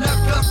queen, I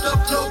got the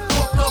flow,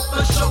 fuck up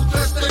a show,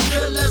 press the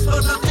killers,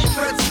 but nothing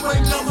can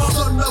swing. I'm a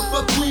son of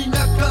a queen,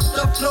 I got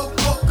the flow,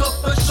 fuck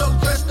up a show,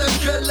 press the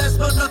killers,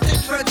 but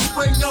nothing can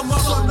swing. I'm a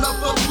son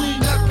of a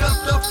queen, I got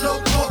the flow,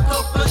 fuck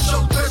up a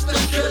show, press the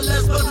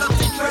killers, but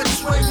nothing can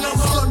swing. I'm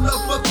a son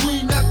of a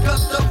queen, I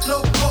got the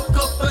flow, fuck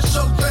up a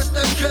show, press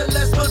the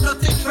killers, but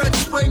nothing can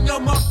swing.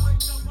 I'm a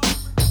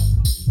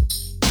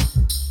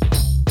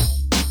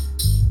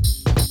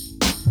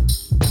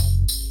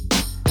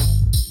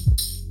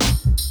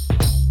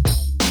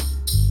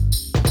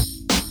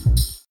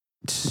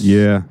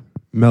Yeah.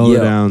 Mellow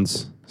Yo.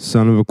 Downs,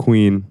 Son of a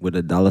Queen. With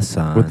a dollar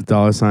sign. With the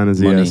dollar sign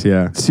as Money. yes,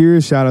 yeah.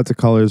 Serious shout out to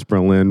Colors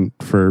Berlin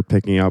for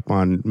picking up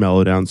on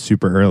Mellow Downs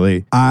super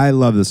early. I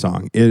love the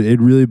song. It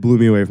really blew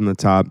me away from the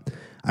top.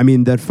 I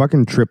mean, that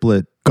fucking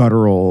triplet,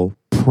 guttural,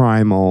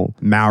 primal,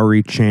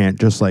 Maori chant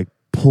just like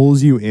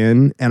pulls you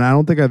in. And I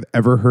don't think I've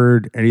ever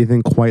heard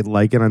anything quite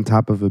like it on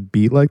top of a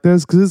beat like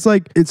this. Cause it's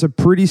like, it's a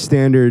pretty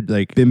standard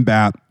like bim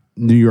bap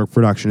New York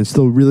production. It's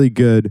still really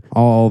good.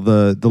 All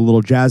the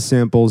little jazz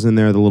samples in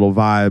there, the little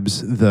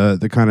vibes,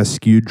 the kind of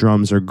skewed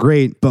drums are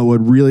great. But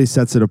what really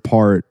sets it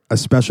apart,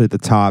 especially at the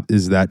top,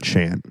 is that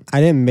chant.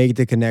 I didn't make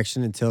the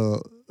connection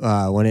until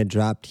when it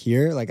dropped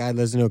here. Like I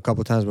listened to it a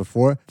couple times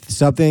before.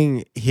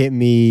 Something hit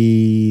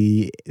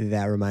me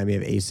that reminded me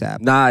of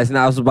ASAP. Nah, it's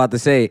not. I was about to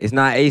say it's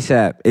not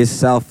ASAP. It's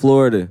South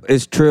Florida.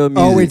 It's trill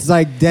music. Oh, it's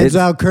like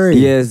Denzel Curry.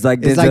 Yeah, it's like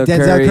It's Denzel, like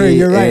Denzel Curry.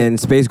 You're right. And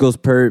Space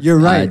Ghost Perp. You're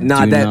right. Nah,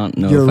 I do that. not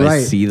know you're if I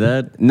right. see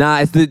that. Nah,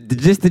 it's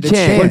just the chant.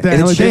 chant. Like the,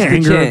 It's like just the the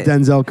anger of chant.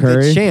 Denzel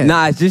Curry. The chant.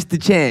 Nah, it's just the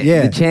chant.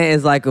 Yeah. The chant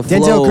is like a flow.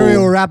 Denzel Curry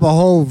will rap a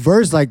whole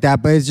verse like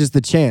that, but it's just the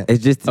chant.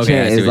 It's just the Okay,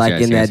 I chant. see It's what like you're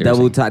in saying, I that see what you're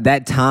double saying. time.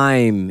 That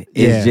time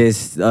Yeah. is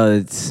just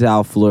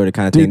South Florida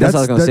kind of thing. That's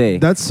all I was gonna say.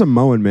 That's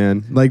Samoan,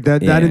 man. Like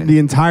that. Yeah. That the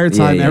entire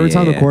time. Yeah, every yeah,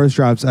 time the yeah. chorus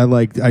drops,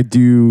 I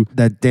do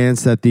that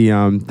dance that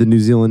the New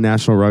Zealand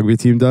national rugby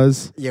team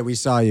does. Yeah, we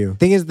saw you.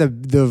 Thing is, the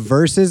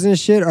verses and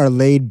shit are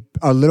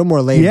a little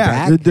more laid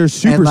Yeah, back. they're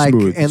super and like,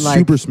 smooth, and like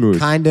super smooth.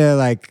 kind of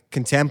like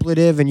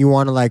contemplative, and you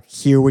want to like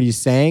hear what he's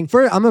saying.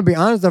 I'm gonna be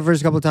honest. The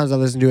first couple of times I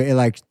listened to it, it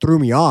like threw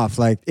me off.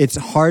 Like it's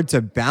hard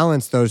to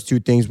balance those two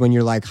things when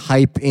you're like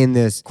hype in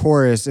this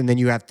chorus, and then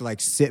you have to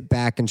like sit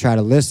back and try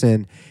to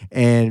listen.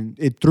 And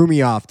it threw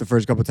me off the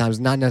first couple of times.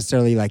 Not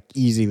necessarily like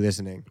easy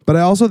listening. But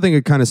I also think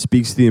it kind of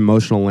speaks to the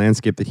emotional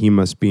landscape that he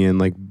must be in,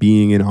 like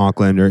being in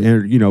Auckland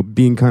or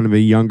being kind of a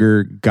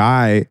younger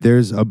guy.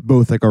 There's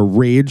both like a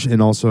rage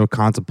and also a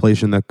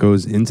contemplation that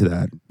goes into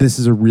that. This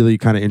is a really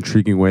kind of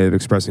intriguing way of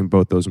expressing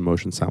both those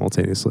emotions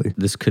simultaneously.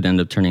 This could end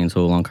up turning into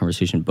a long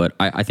conversation, but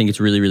I think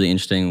it's really, really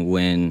interesting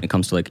when it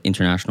comes to like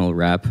international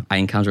rap. I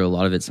encounter a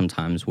lot of it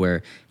sometimes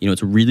where,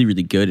 it's really,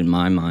 really good in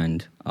my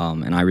mind.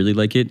 And I really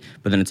like it,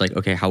 but then it's like,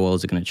 okay, how well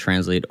is it going to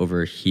translate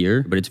over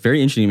here? But it's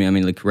very interesting to me. I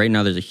mean, like right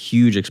now there's a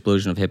huge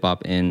explosion of hip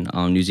hop in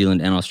New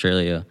Zealand and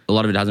Australia. A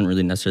lot of it hasn't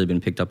really necessarily been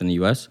picked up in the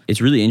US.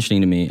 It's really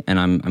interesting to me, and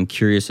I'm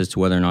curious as to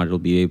whether or not it'll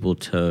be able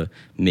to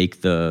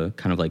make the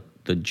kind of like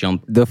the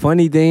jump. The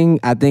funny thing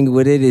I think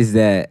with it is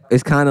that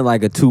it's kind of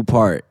like a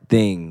two-part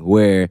thing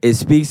where it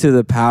speaks to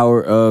the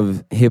power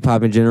of hip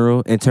hop in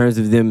general in terms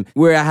of them,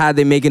 how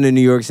they making a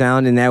New York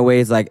sound. In that way,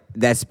 it's like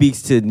that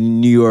speaks to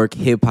New York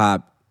hip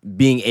hop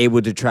being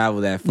able to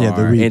travel that far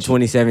the reach, in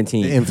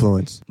 2017. The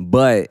influence.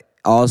 But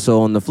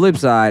also on the flip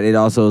side, it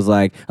also is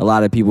like a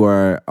lot of people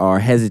are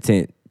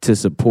hesitant to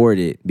support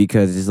it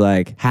because it's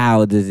like,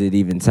 how does it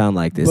even sound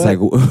like this? But, like,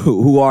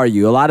 who are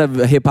you? A lot of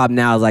hip hop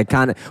now is like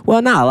kind of,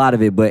 well, not a lot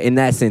of it, but in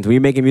that sense, when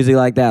you're making music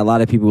like that, a lot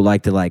of people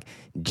like to like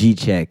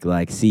G-check,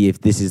 like see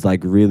if this is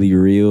like really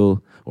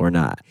real or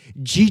not.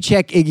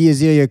 G-check Iggy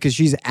Azalea because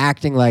she's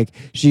acting like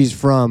she's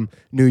from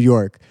New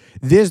York.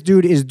 This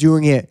dude is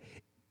doing it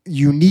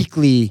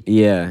uniquely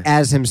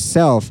as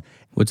himself.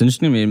 What's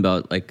interesting to me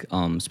about like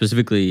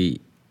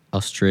specifically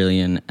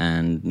Australian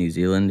and New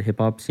Zealand hip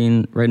hop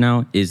scene right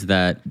now is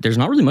that there's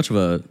not really much of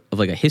a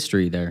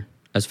history there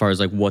as far as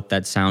like what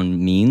that sound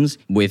means.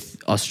 With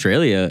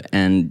Australia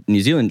and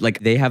New Zealand, like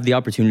they have the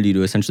opportunity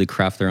to essentially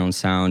craft their own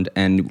sound,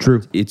 and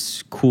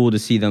it's cool to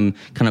see them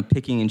kind of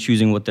picking and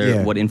choosing what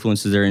what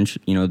influences they're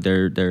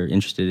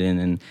interested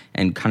in,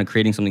 and kind of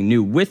creating something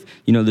new with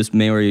this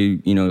Maori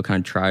kind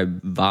of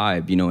tribe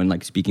vibe, and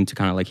like speaking to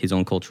kind of like his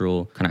own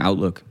cultural kind of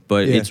outlook.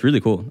 But it's really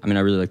cool. I mean,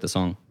 I really like the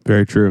song.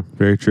 Very true.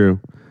 Very true.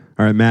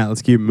 All right, Matt,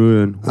 let's keep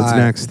moving. What's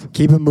next?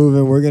 Keep it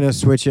moving. We're going to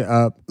switch it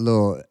up. A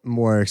little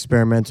more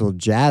experimental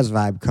jazz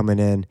vibe coming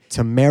in.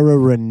 Tamara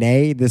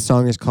Renee. This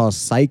song is called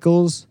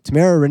Cycles.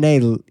 Tamara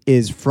Renee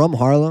is from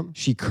Harlem.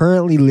 She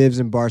currently lives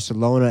in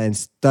Barcelona and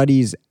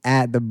studies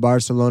at the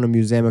Barcelona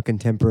Museum of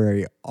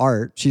Contemporary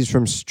Art. She's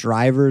from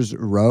Strivers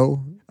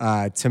Row.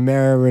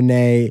 Tamara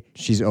Renee,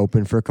 she's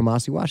open for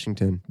Kamasi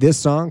Washington. This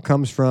song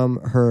comes from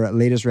her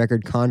latest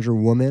record, Conjure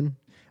Woman,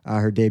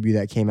 her debut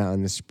that came out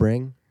in the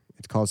spring.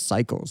 It's called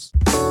Cycles.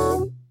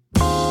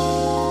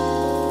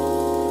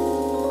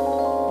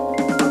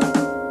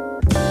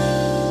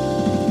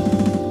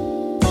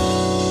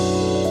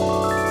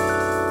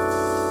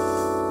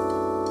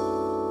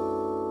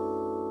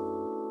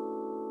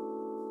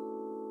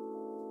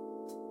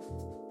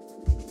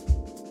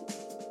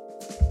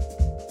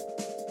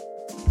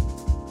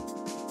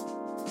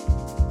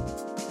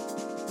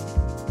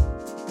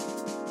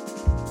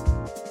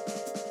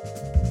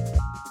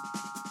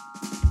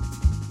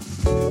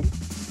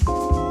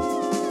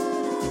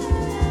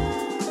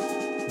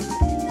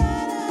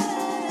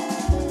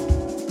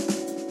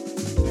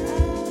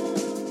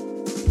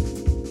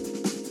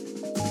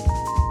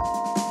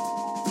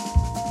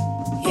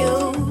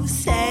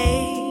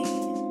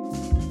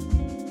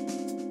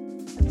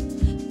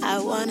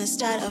 wanna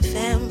start a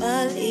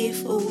family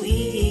for we.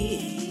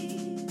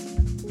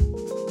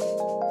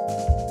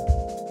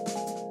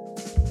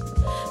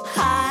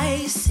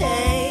 I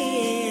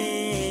say,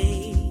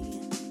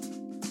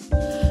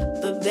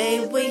 but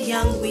babe, we're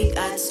young, we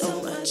got so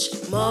much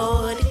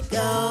more to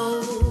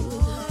go.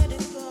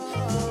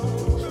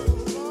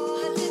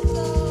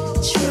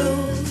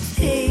 Truth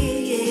is,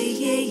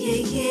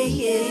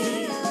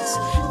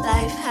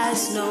 life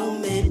has no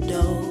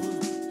middle,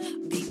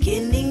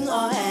 beginning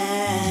or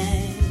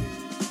end.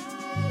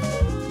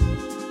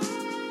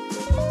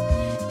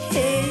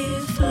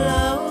 It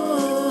flows.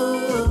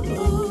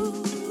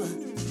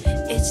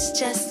 It's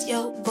just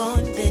you're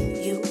born, then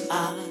you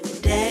are the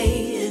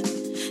day and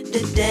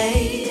the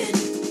day and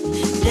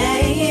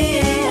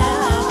day.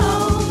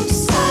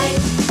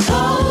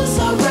 Cycles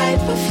are right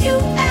with you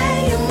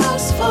and your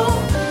most full.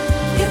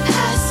 Your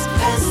past,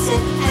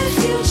 present, and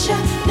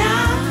future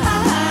now.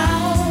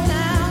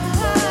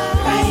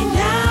 Right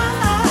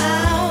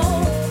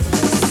now.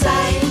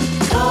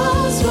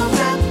 Cycles will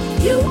wrap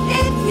you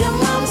in your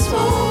mom's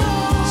womb.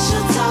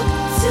 She'll talk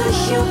to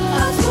you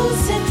of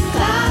fools and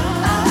clouds.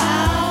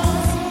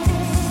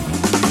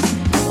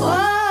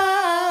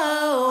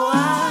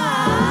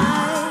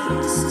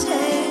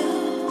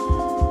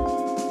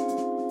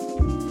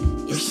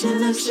 She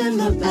lives in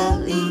the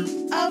belly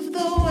of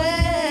the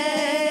whale.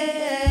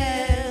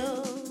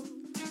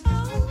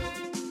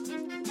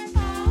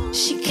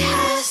 She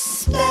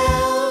casts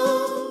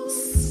spells,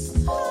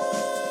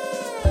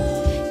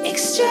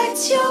 extract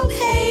your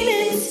pain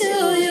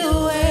until you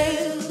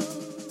wail.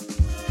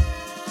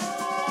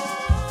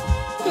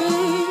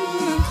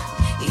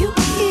 You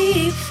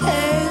keep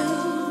fail.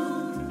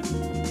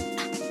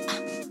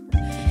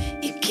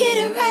 You get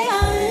it right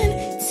on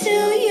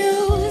till you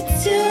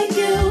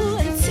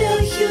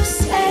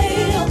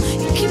sail.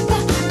 You keep on.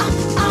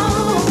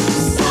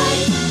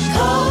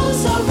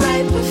 Cycles are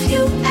right with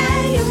you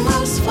and your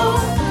most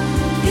full.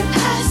 Your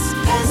past,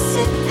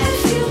 present, and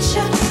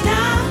future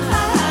now.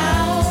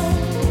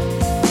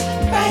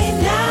 Right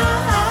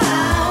now.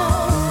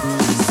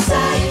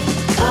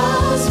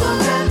 Cycles will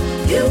wrap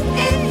you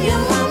in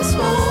your mom's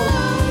womb.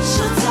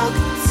 She'll talk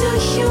to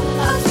you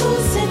of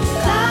fools and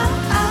clouds.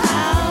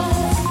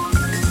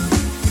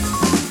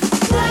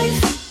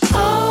 Life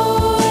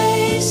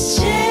always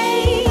changes.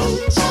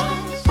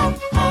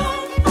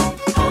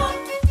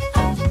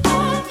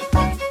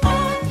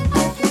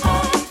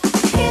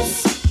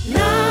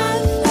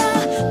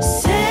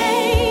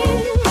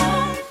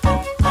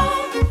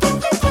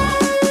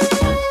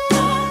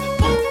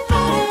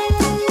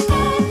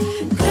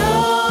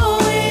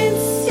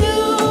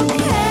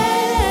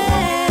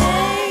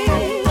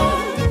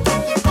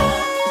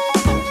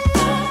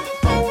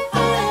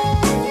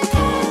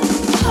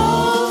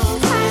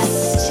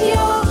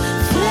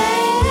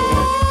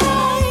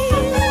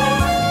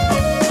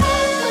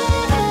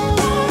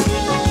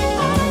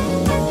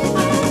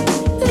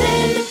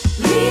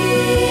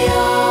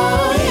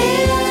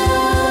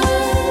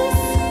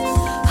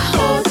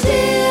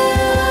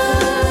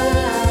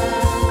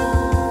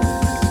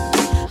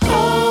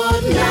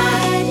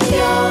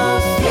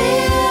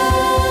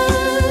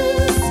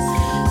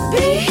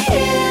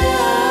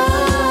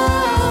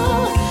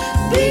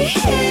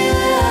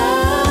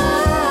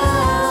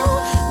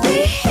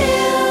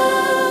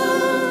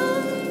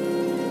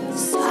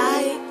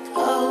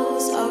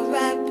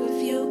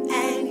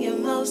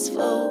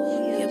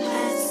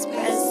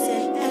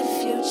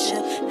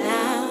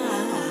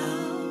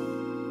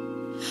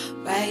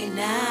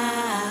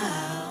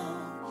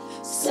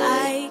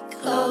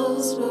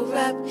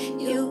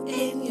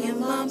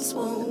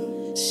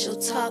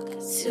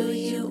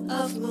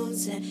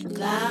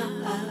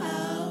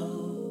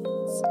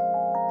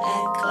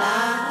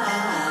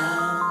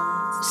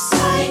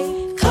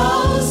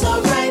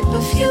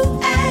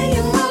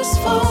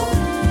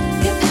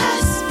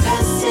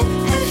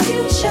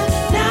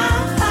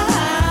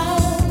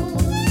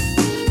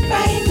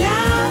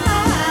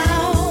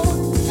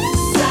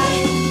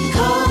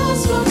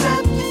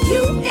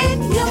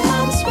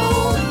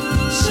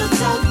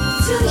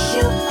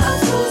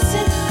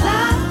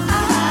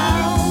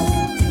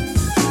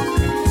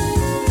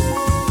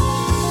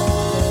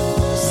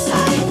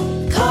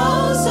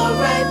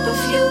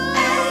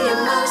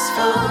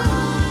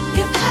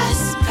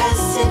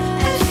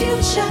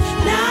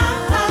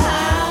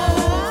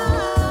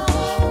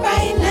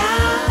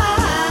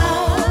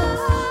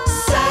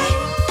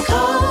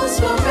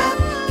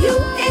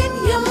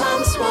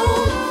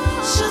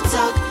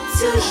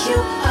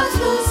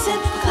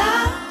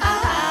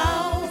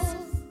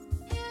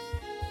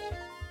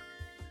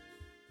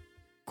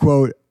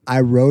 Quote,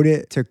 I wrote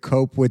it to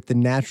cope with the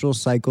natural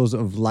cycles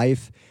of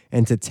life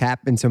and to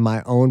tap into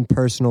my own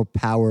personal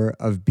power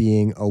of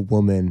being a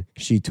woman,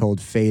 she told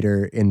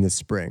Fader in the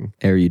spring.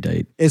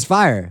 Erudite. It's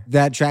fire.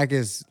 That track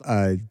is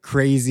a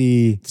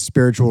crazy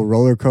spiritual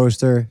roller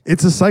coaster.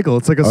 It's a cycle.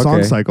 It's like a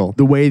song cycle.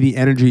 The way the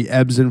energy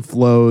ebbs and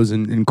flows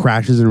and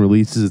crashes and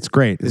releases, it's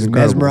great. It's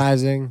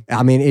mesmerizing.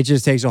 I mean, it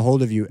just takes a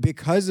hold of you.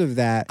 Because of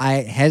that, I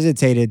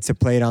hesitated to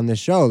play it on the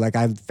show. Like,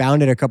 I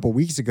found it a couple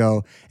weeks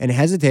ago and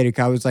hesitated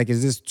because I was like,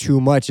 is this too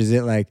much? Is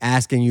it like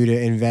asking you to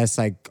invest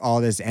like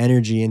all this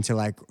energy into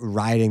like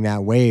riding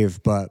that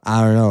wave? But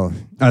I don't know.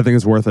 I think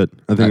it's worth it.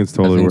 I think it's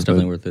totally worth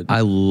definitely worth it.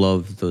 I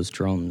love those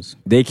drums.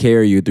 They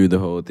carry you through the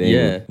whole thing.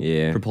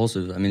 Yeah.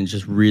 Propulsive. I mean, it's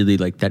just really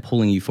like that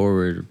pulling you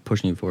forward,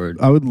 pushing you forward.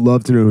 I would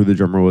love to know who the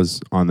drummer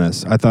was on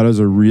this. I thought it was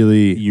a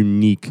really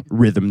unique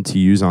rhythm to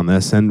use on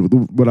this.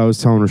 And what I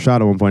was telling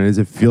Rashad at one point is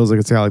it feels like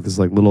it's got like this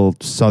like little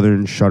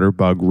southern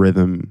shutterbug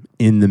rhythm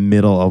in the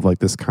middle of like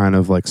this kind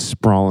of like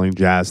sprawling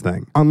jazz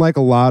thing. Unlike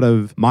a lot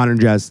of modern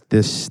jazz,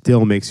 this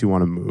still makes you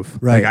want to move.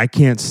 Right. Like I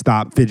can't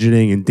stop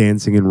fidgeting and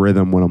dancing in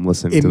rhythm when I'm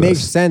listening to this. It makes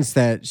sense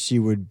that she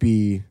would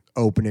be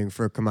opening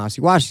for Kamasi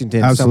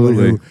Washington.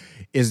 Absolutely. Someone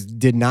who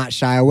did not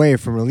shy away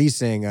from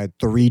releasing a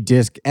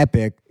 3-disc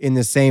epic in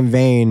the same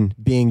vein,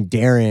 being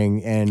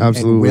daring and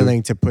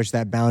willing to push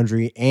that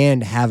boundary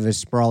and have a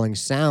sprawling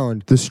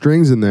sound. The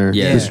strings in there,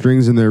 the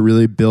strings in there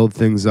really build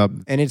things up.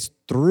 And it's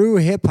through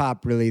hip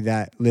hop really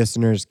that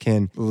listeners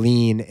can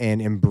lean and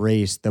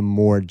embrace the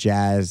more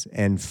jazz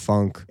and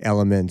funk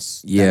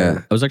elements.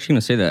 Yeah. I was actually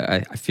going to say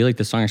that. I feel like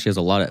the song actually has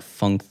a lot of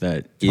funk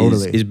that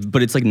is,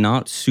 but it's like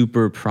not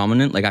super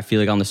prominent. Like I feel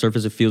like on the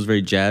surface it feels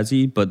very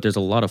jazzy, but there's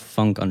a lot of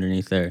funk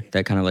underneath there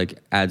that kind of like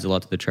adds a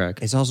lot to the track.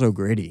 It's also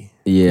gritty.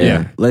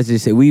 Yeah. Let's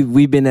just say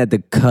we've been at the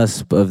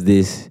cusp of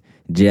this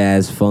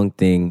jazz funk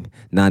thing.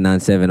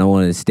 997. I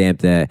want to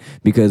stamp that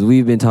because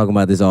we've been talking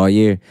about this all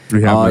year.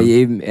 Maybe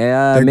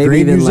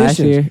even last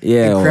year.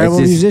 Yeah, incredible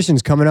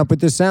musicians coming up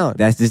with this sound.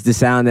 That's just the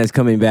sound that's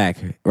coming back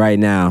right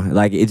now.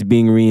 Like it's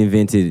being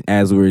reinvented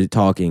as we're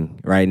talking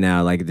right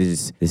now. Like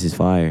this is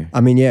fire.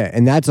 I mean, yeah,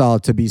 and that's all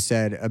to be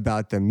said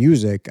about the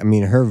music. I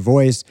mean, her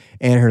voice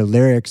and her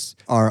lyrics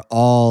are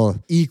all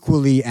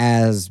equally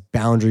as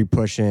boundary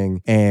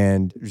pushing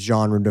and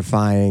genre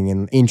defying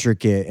and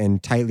intricate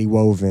and tightly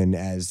woven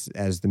as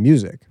the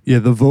music. Yeah,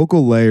 the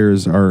vocal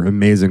layers are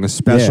amazing,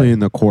 especially in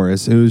the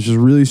chorus. It was just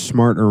really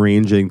smart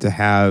arranging to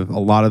have a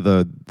lot of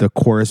the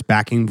chorus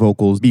backing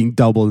vocals being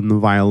doubled in the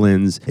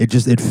violins.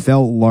 It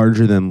felt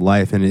larger than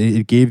life, and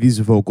it gave these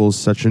vocals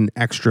such an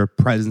extra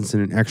presence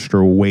and an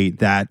extra weight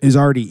that is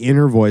already in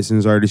her voice and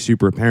is already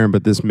super apparent,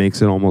 but this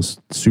makes it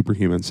almost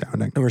superhuman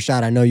sounding. And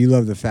Rashad, I know you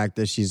love the fact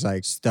that she's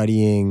like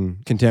studying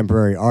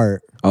contemporary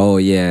art. Oh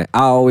yeah,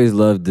 I always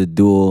love the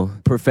dual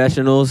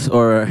professionals,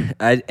 or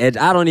I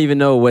don't even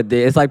know what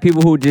it's like.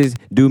 People who just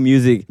do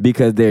music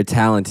because they're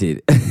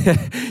talented.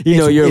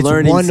 You're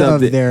learning one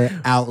something. Of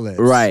their outlets.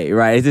 Right.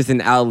 It's just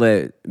an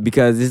outlet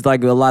because it's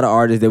like a lot of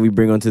artists that we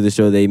bring onto the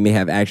show. They may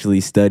have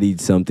actually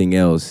studied something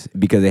else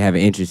because they have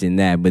an interest in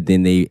that, but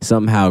then they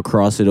somehow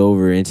cross it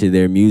over into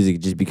their music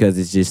just because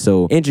it's just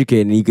so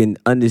intricate, and you can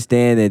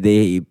understand that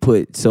they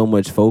put so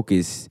much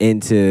focus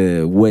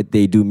into what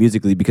they do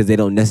musically because they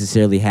don't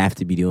necessarily have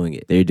to be doing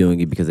it. They're doing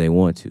it because they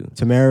want to.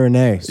 Tamara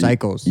Renee,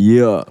 Cycles.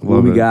 Yeah.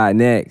 What we got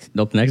next?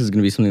 Nope, next is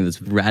going to be something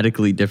that's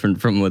radically different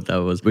from what that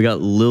was. We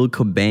got Lil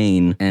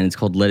Cobain, and it's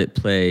called Let It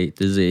Play.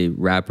 This is a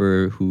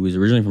rapper who is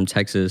originally from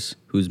Texas,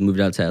 who's moved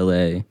out to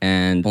LA,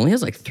 and only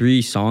has like 3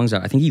 songs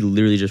out. I think he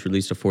literally just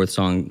released a 4th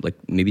song, like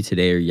maybe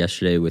today or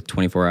yesterday with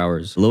 24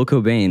 hours. Lil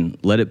Cobain,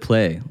 Let It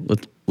Play.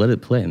 Let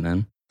it play,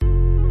 man.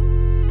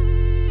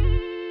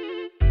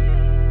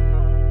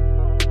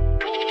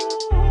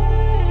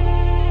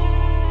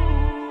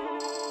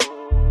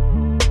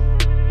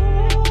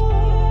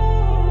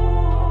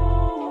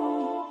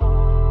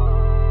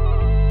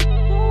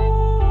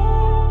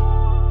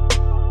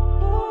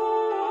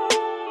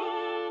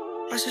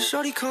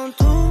 Shorty come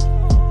through.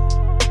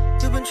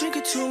 You've been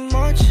drinking too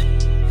much.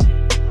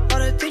 All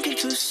that thinking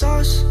too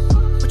sauce.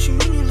 What you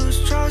mean you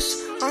lose trust?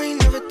 I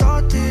ain't never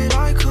thought that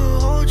I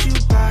could hold you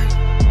back.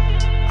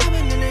 I've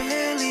been in the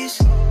Haley's.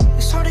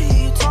 It's hard to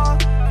hear you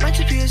talk. Meant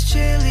to be as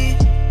chilly.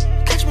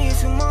 Catch me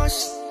if you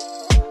must.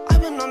 I've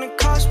been on the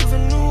cusp of a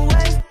new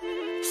wave.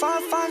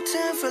 5, 5,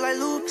 10, feel like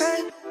Lupe.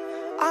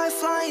 I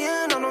fly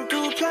in on a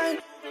blue plane.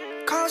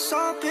 Cars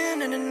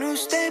hopping in a new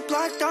state.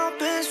 Blacked out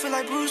Benz, feel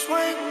like Bruce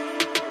Wayne.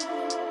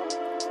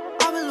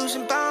 I've been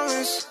losing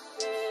balance.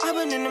 I've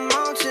been in the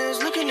mountains,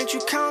 looking at you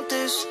count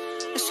this.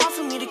 It's hard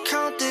for me to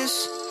count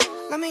this.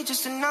 Let me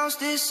just announce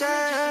this.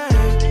 Let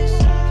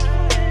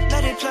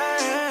it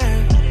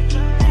play.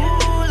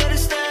 Ooh, let it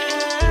stay.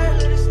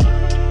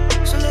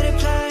 So let it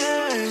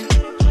play.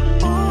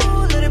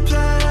 Ooh, let it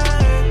play.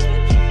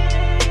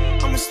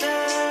 I'ma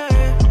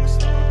stay.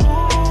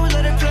 Ooh,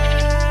 let it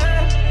play.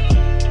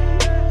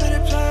 Let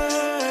it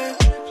play.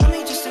 Let me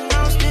just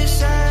announce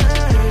this.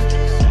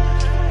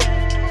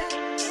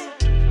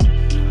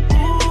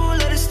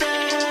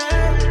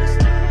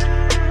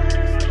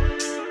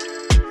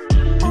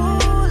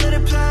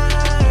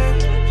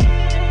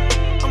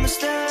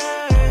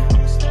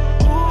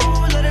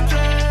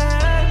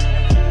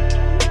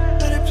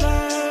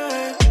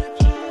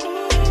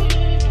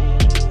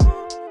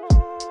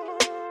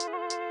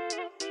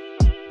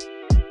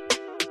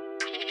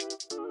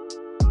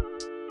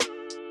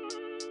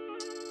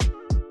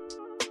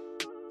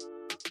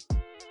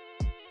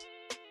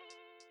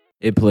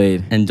 It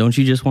played. And don't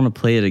you just want to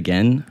play it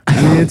again?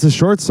 I mean, it's a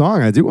short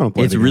song. I do want to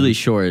play it It's again. really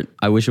short.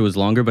 I wish it was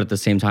longer, but at the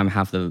same time,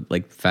 half the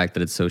fact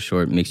that it's so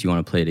short makes you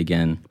want to play it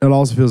again. It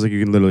also feels like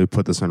you can literally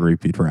put this on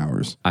repeat for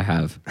hours. I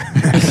have.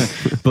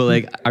 But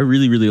like, I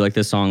really, really like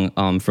this song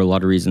for a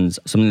lot of reasons.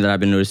 Something that I've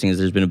been noticing is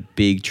there's been a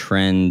big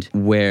trend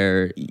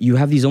where you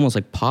have these almost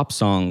like pop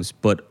songs,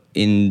 but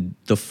in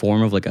the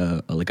form of like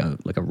a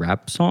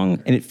rap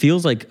song, and it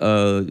feels like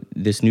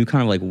this new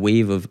kind of like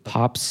wave of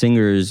pop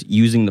singers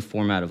using the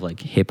format of like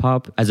hip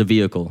hop as a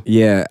vehicle.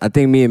 Yeah, I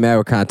think me and Matt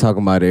were kind of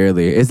talking about it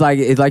earlier. It's like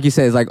you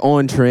said, it's like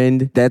on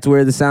trend. That's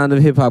where the sound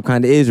of hip hop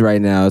kind of is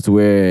right now. It's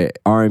where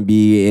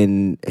R&B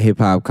and hip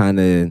hop kind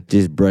of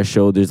just brush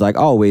shoulders like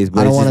always.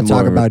 But I don't want to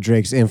talk about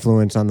Drake's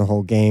influence on the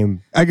whole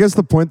game. I guess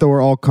the point that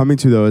we're all coming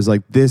to though is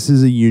like this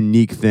is a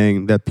unique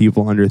thing that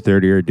people under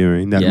 30 are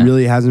doing that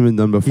really hasn't been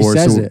done before. He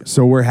says it.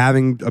 So we're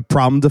having a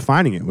problem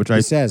defining it, which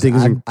He says, think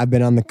is I've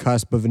been on the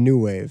cusp of a new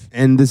wave.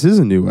 and this is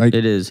a new. It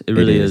is. It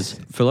really is.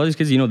 For a lot of these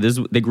kids, you know,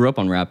 they grew up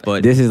on rap,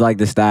 but this is like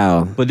the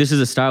style. But this is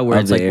a style where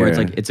of it's the like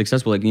era. it's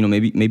accessible. Like, you know,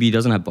 maybe he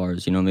doesn't have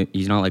bars. You know, maybe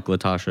he's not like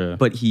Latasha,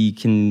 but he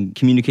can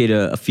communicate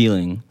a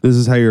feeling. This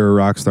is how you're a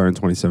rock star in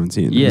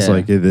 2017. It's Yeah.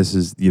 like this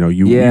is you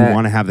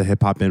want to have the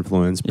hip hop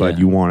influence, but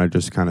you want to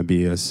just kind of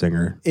be a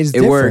singer. It's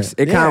It works.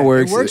 It kind of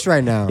works. It works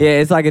right now.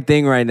 Yeah, it's like a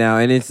thing right now.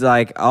 And it's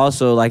like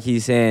also like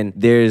he's saying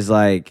there's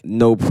like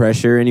no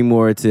pressure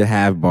anymore to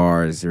have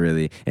bars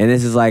really. And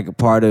this is like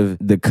part of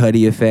the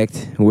Cudi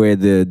effect where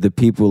the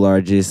people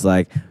are just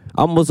like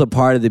almost a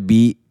part of the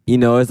beat. You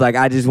know, it's like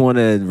I just want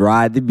to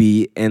ride the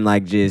beat and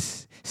like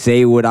just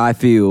say what I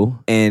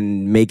feel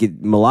and make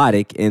it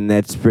melodic, and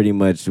that's pretty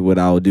much what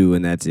I'll do,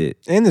 and that's it.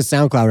 And the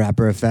SoundCloud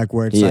rapper effect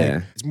where it's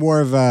like it's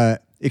more of a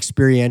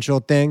experiential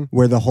thing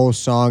where the whole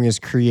song is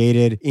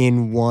created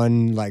in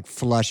one like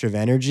flush of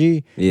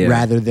energy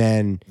rather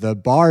than the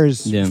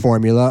bars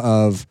formula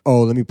of,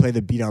 oh, let me play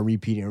the beat on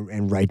repeat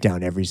and write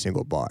down every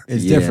single bar.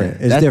 It's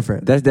different. It's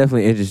different. That's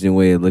definitely an interesting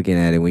way of looking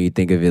at it when you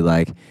think of it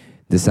like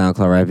the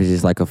SoundCloud rap is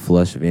just like a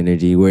flush of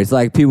energy where it's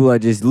like people are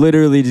just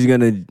literally just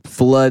going to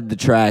flood the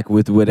track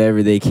with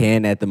whatever they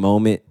can at the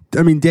moment.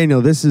 I mean,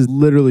 Daniel, this is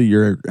literally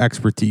your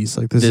expertise.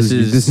 Like this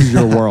is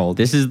your world.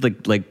 This is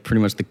like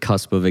pretty much the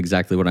cusp of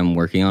exactly what I'm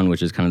working on,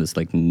 which is kind of this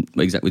like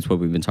exactly what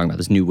we've been talking about.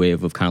 This new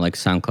wave of kind of like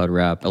SoundCloud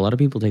rap. A lot of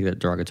people take that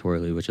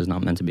derogatorily, which is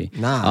not meant to be.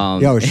 Nah.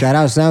 Yo, shout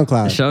out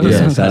SoundCloud. Shout out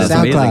SoundCloud.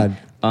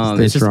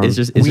 It's amazing. SoundCloud.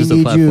 It's we just a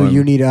need platform.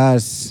 you need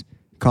us.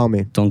 Call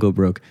me. Don't go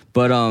broke.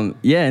 But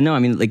yeah, no, I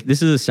mean, like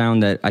this is a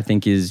sound that I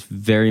think is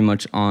very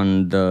much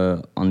on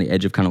the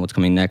edge of kind of what's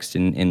coming next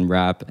in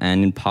rap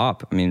and in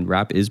pop. I mean,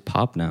 rap is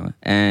pop now,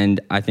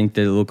 and I think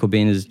that Lil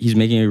Cobain he's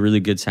making a really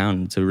good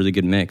sound. It's a really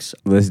good mix.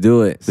 Let's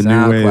do it. The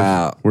new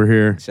wave. We're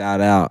here.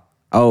 Shout out.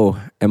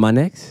 Oh, am I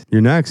next?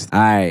 You're next.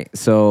 All right.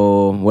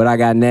 So what I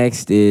got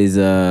next is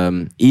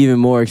even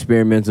more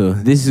experimental.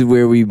 This is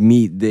where we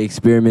meet the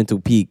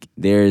experimental peak.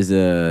 There's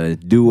a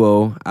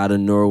duo out of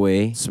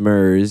Norway,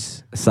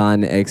 Smurs,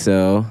 signed to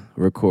XL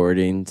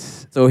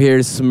Recordings. So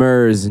here's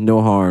Smurs,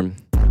 No Harm.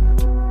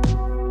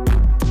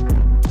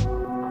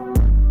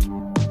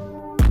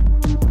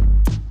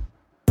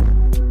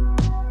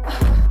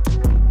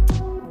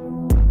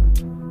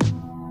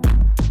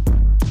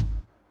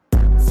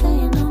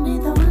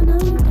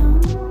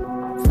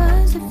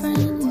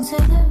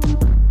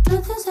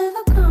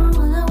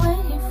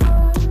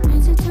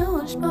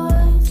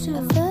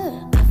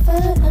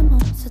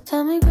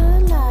 Tell me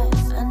good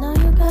lies. I know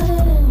you got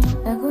it in you.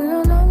 Like we're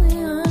on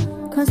only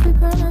on. Cause we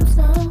grown ups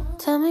now.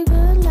 Tell me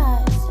good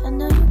lies. I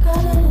know you got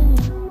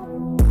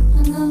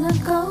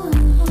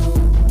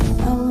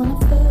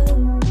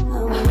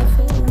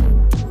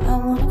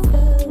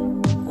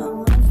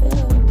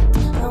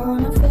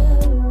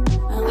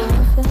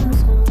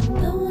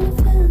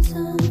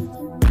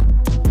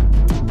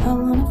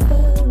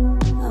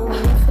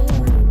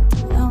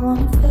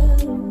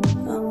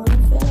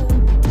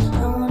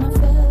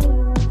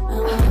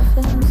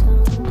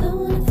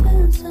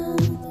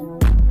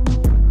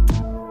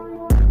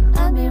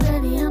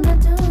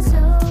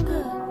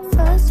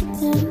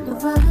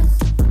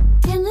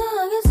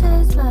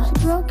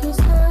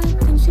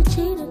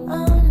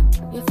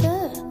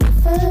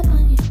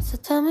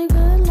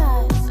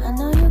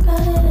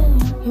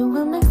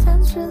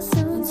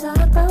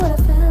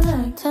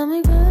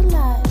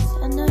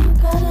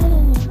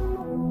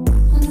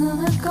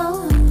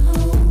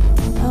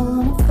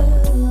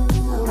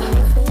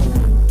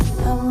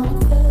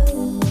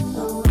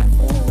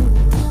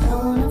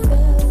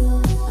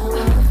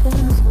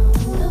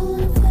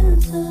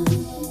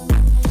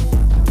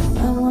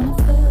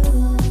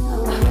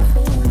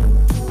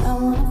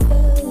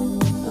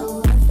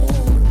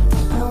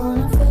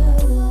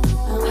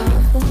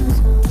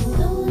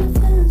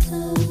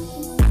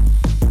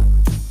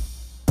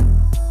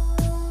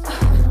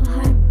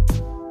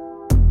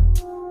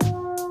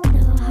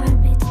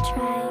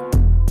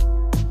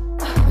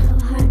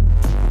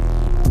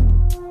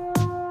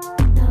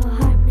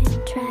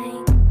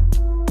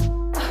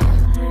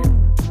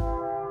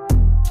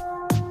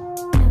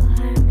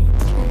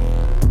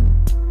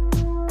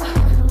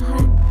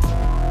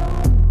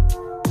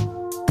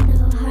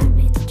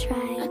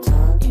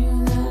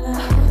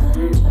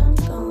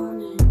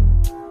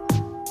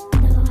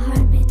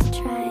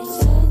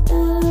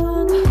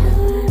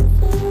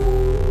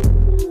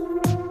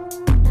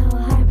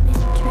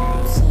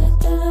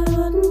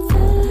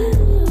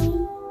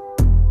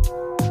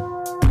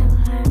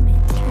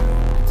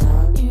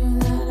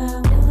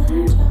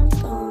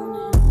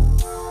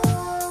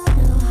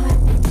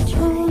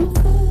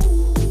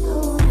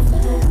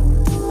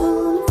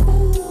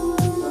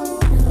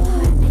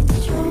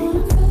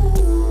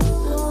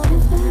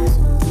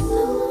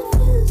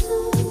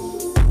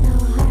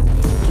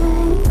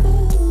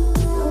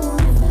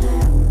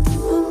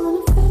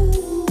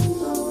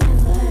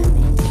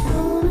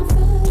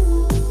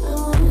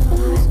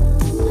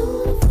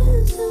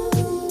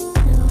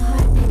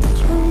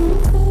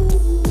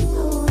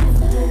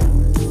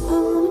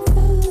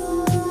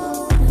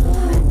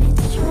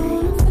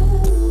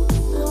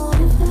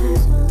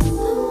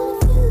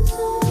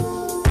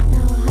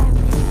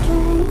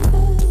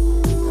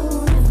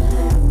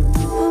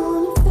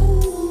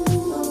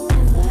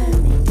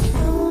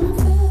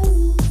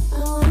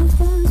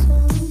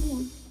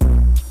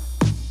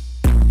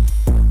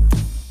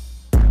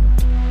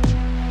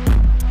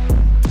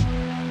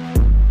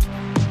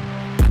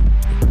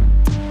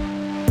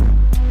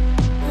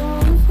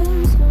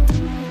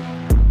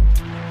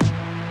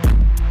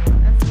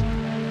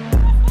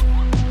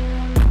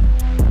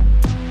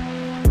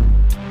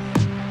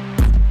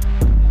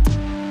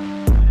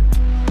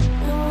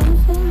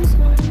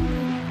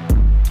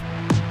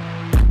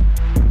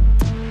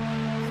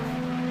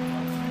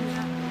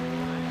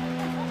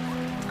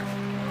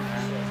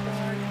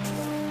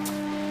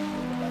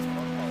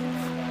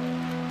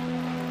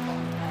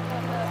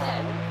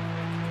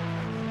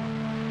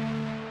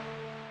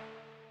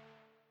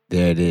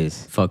it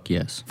is. Fuck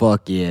yes.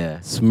 Fuck yeah.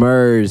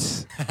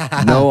 Smurs.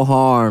 No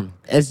harm.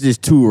 It's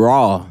just too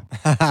raw.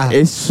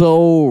 It's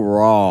so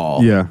raw.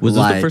 Yeah. Was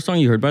this the first song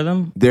you heard by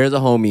them? There's a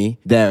homie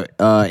that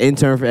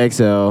intern for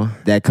XL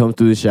that comes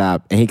through the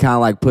shop, and he kind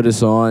of like put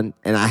us on,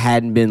 and I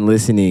hadn't been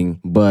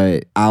listening,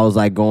 but I was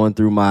like going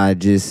through my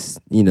just,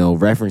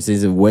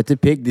 references of what to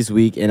pick this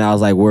week, and I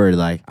was like, word,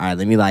 like, all right,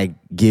 let me like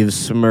give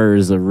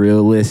Smurs a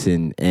real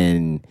listen.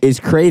 And it's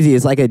crazy.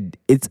 It's like I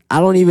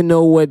don't even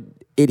know what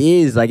it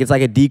is. Like, it's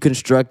like a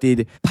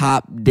deconstructed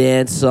pop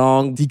dance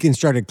song.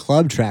 Deconstructed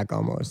club track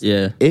almost.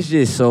 Yeah. It's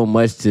just so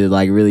much to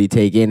like really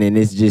take in, and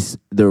it's just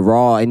the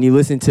raw, and you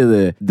listen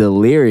to the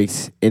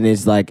lyrics, and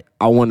it's like,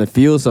 I want to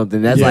feel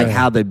something. That's like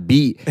how the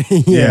beat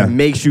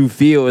makes you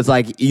feel. It's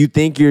like you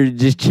think you're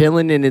just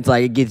chilling, and it's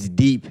like it gets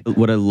deep.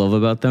 What I love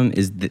about them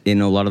is in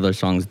a lot of their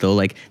songs,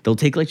 they'll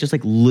take like just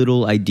like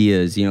little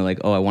ideas, like,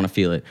 oh, I want to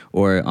feel it.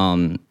 Or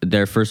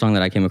their first song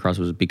that I came across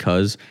was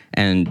Because,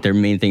 and their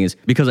main thing is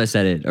because I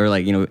said it, or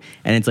like, and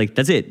it's like,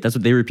 that's it. That's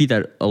what they repeat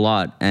that a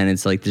lot. And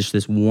it's like just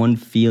this one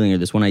feeling or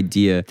this one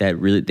idea that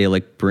really they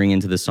like bring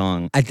into the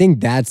song. I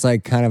think that's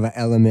like kind of an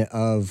element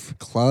of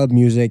club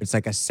music. It's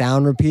like a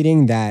sound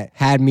repeating that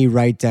had me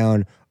write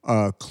down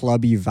a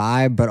clubby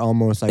vibe, but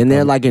almost like, and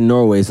they're like in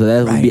Norway, so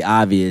that would be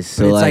obvious.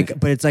 So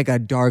but it's like a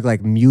dark,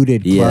 like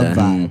muted club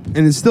vibe,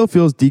 and it still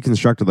feels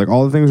deconstructed. Like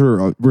all the things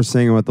we're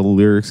saying about the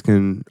lyrics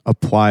can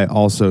apply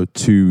also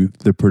to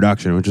the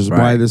production, which is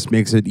why this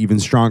makes it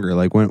even stronger.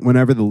 Like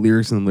whenever the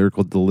lyrics and the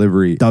lyrical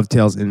delivery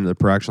dovetails into the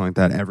production like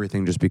that,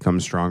 everything just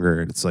becomes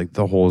stronger. It's like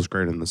the whole is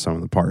greater than the sum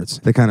of the parts.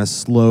 The kind of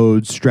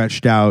slowed,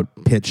 stretched out,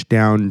 pitched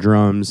down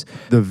drums,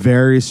 the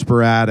very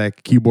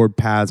sporadic keyboard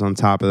pads on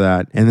top of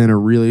that, and then a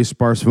really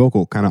sparse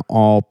vocal kind of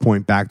all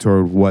point back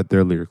toward what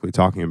they're lyrically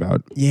talking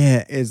about.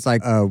 Yeah, it's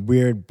like a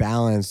weird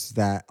balance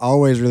that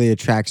always really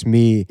attracts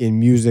me in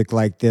music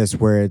like this,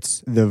 where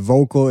it's the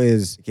vocal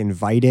is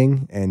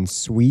inviting and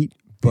sweet,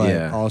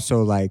 but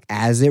also like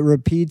as it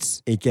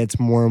repeats, it gets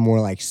more and more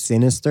like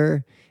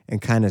sinister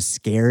and kind of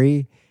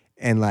scary.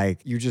 And like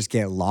you just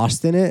get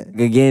lost in it.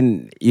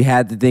 Again, you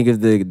have to think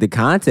of the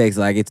context.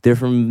 Like they're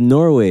from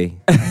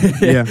Norway.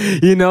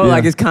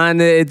 Like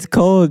it's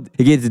cold.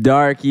 It gets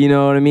dark, you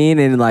know what I mean?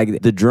 And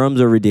like the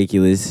drums are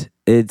ridiculous.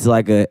 It's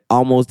like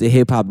almost a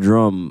hip hop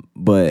drum,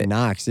 but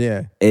knocks,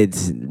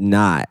 it's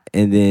not.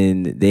 And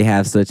then they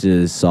have such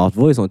a soft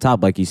voice on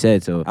top, like you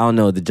said. So I don't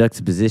know, the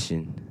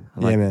juxtaposition.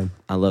 Man.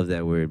 I love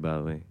that word, by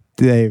the way.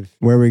 Dave,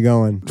 where are we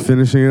going?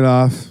 Finishing it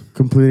off,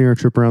 completing our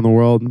trip around the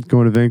world,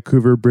 going to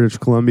Vancouver, British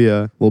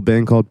Columbia, a little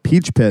band called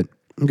Peach Pit.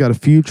 We've got a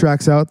few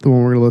tracks out. The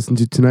one we're going to listen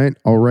to tonight,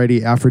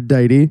 Already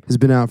Aphrodite, has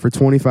been out for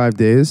 25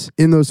 days.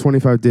 In those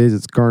 25 days,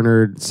 it's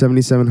garnered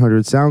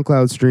 7,700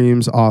 SoundCloud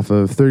streams off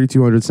of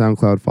 3,200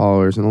 SoundCloud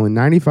followers and only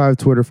 95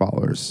 Twitter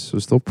followers. So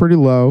still pretty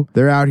low.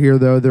 They're out here,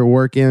 though. They're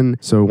working.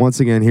 So once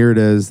again, here it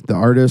is. The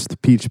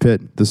artist, Peach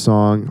Pit, the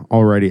song,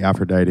 Already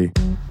Aphrodite.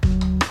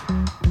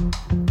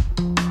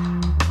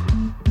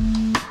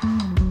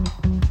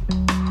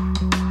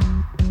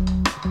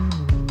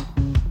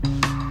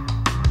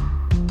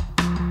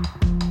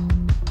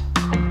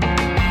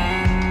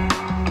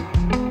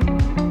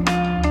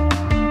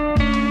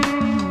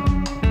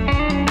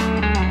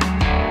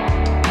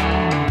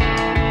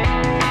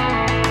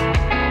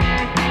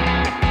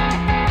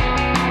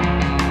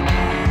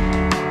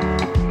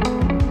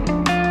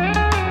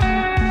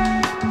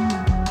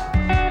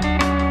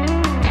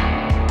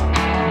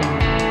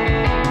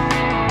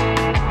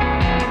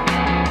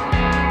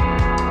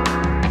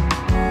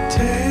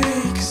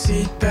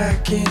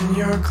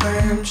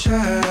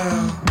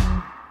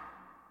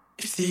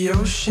 If the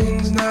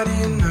ocean's not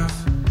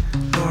enough,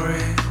 or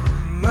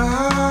am I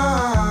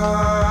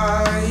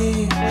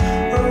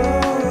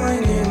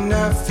rolling in?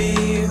 I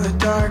feel a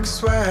dark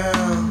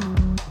swell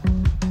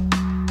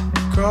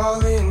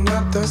crawling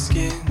up the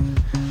skin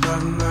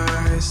of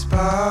my spine.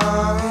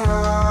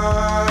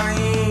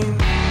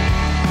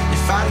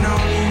 If I know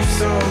you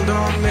sold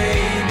on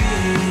maybe,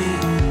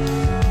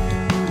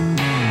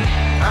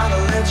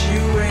 I'll let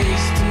you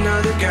waste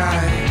another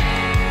guy.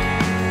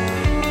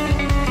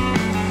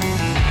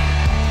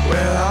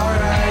 Well,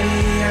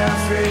 alrighty,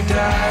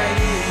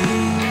 Aphrodite,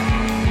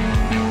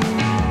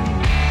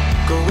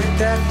 go with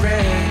that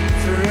red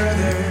for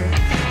other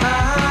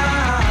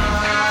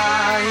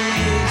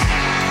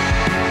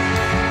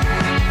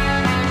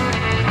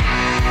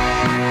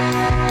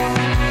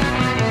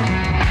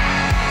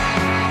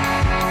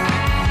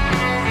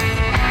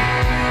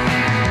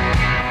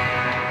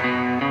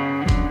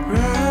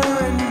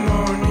Run,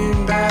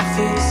 morning bath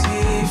in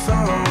sea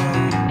foam,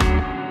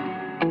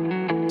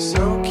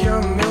 soak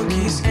your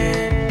milky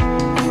skin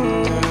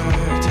in the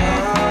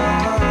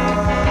tide.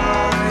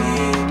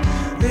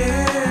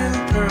 Little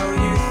pearl,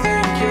 you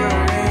think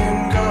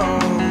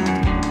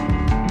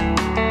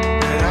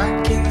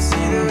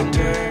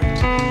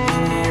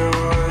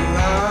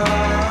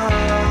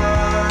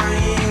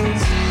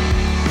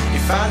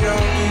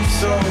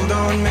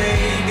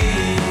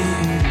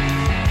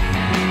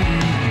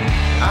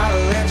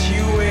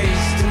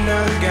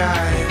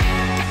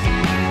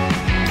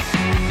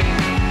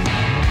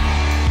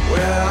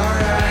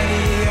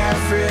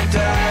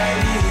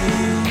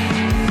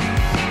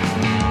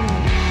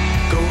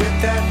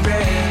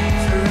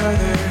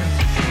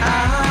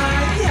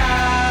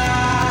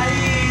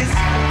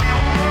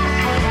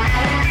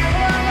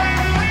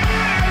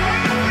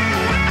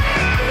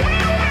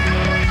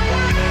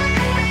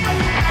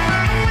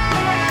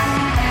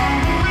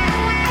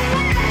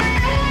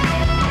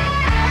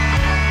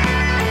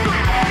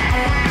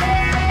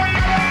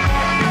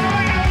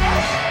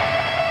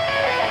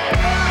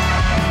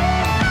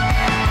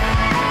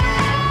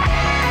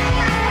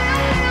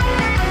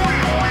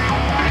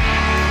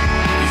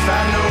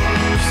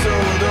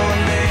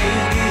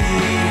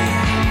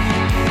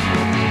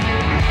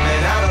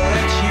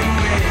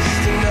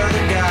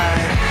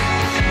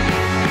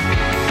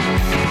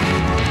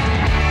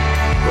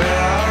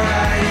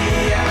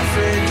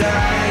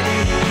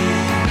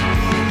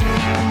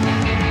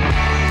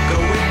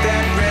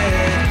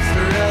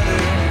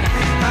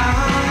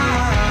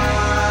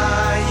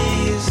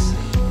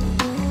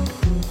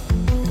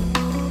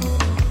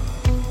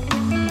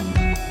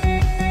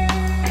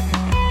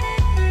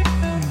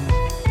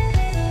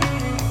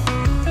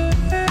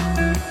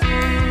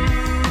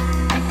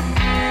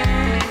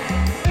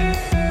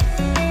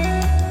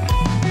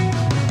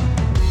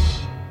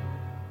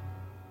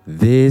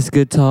This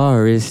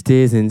guitarist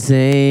is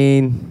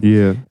insane.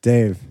 Yeah.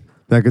 Dave.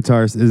 That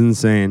guitarist is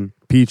insane.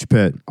 Peach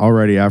Pit,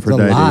 already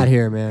Aphrodite. There's a lot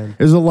here, man.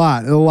 There's a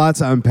lot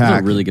to unpack.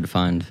 That's a really good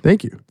find.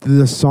 Thank you.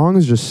 The song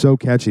is just so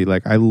catchy.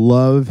 Like, I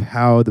love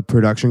how the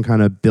production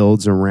kind of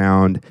builds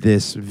around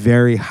this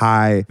very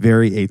high,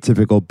 very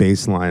atypical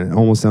bass line. It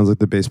almost sounds like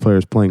the bass player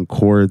is playing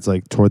chords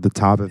like toward the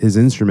top of his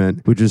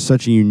instrument, which is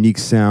such a unique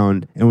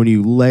sound. And when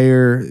you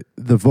layer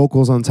the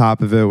vocals on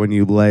top of it, when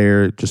you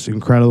layer just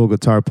incredible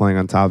guitar playing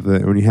on top of it,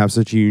 and when you have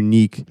such a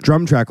unique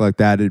drum track like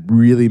that, it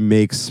really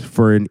makes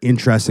for an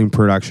interesting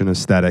production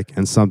aesthetic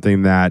and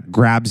something that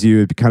grabs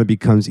you. It kind of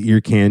becomes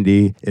ear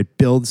candy. It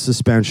builds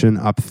suspension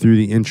up through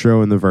the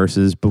intro and the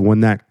verses, but when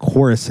that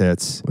chorus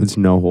hits, it's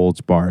no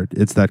holds barred.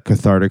 It's that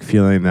cathartic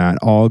feeling that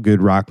all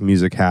good rock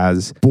music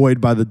has,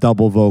 buoyed by the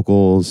double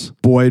vocals,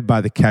 buoyed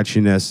by the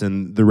catchiness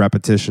and the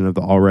repetition of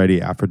the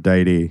already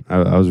Aphrodite.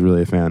 I was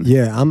really a fan.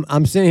 Yeah,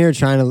 I'm sitting here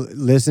trying to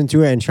listen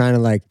to it and trying to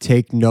like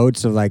take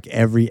notes of like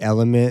every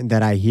element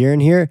that I hear in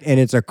here, and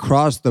it's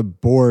across the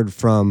board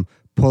from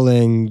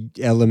pulling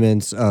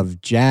elements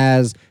of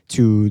jazz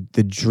to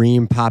the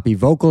dream poppy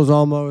vocals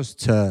almost,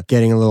 to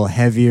getting a little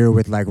heavier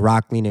with like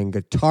rock leaning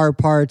guitar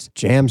parts,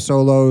 jam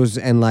solos,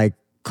 and like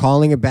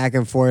calling it back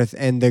and forth.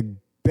 And the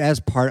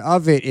best part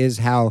of it is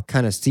how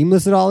kind of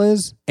seamless it all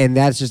is. And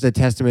that's just a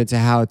testament to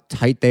how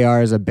tight they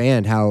are as a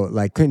band, how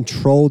like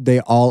controlled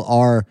they all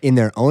are in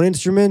their own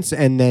instruments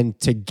and then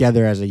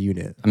together as a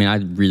unit. I mean, I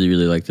really,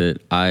 really liked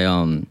it. I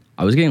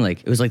was getting like,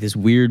 it was like this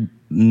weird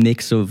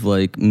mix of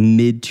like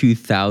mid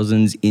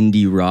 2000s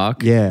indie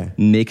rock,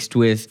 mixed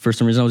with, for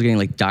some reason I was getting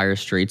like Dire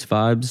Straits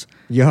vibes.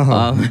 Yo,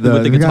 with the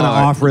kind guitar of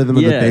off rhythm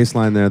of the bass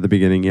line there at the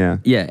beginning, yeah,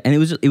 and it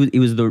was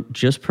the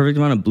just perfect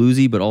amount of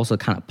bluesy, but also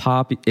kind of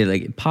pop.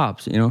 It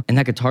pops, you know. And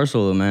that guitar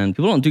solo, man,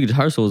 people don't do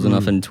guitar solos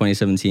enough in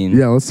 2017.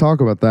 Yeah, let's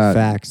talk about that.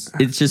 Facts.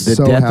 It's just the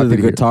death of the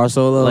guitar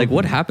solo. Like,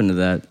 what happened to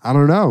that? I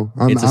don't know.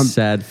 It's a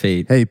sad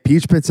fate. Hey,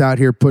 Peach Pit's out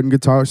here putting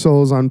guitar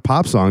solos on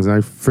pop songs, and I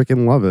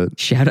freaking love it.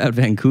 Shout out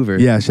Vancouver.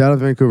 Yeah, shout out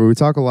Vancouver. We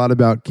talk a lot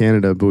about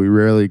Canada, but we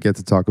rarely get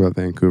to talk about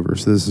Vancouver,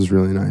 so this is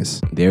really nice.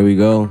 There we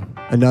go.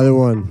 Another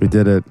one. We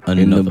did it.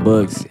 In the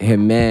books. Hey,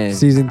 man.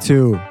 Season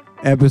 2,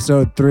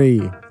 episode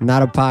 3.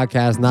 Not a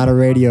podcast, not a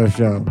radio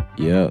show.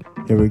 Yep.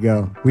 Here we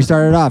go. We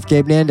started off,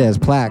 Gabe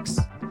Nandez, Plaques.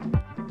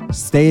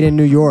 Stayed in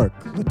New York,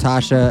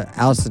 Latasha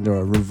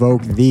Alcindor,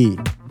 Revoke Thee.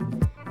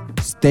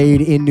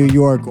 Stayed in New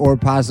York or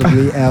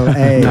possibly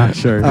L.A. Not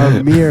sure.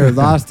 Amir,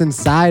 Lost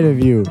Inside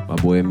of You. My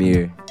boy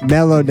Amir.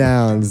 Mellow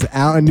Downs,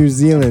 out in New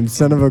Zealand,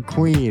 Son of a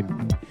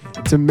Queen.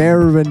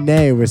 Tamara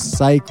Renee with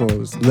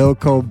Cycles. Lil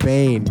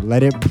Cobain,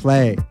 Let It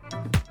Play.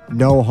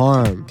 No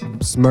Harm,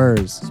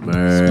 Smurs.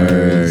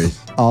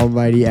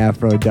 Almighty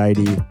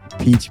Aphrodite,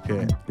 Peach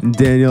Pit. And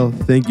Daniel,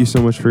 thank you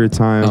so much for your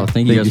time. Oh,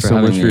 thank you guys for so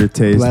having much me. for your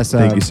taste. Bless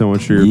thank up. you so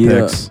much for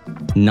your picks.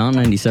 Non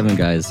 97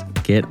 guys,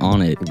 get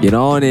on it. Get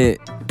on it.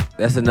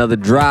 That's another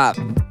drop.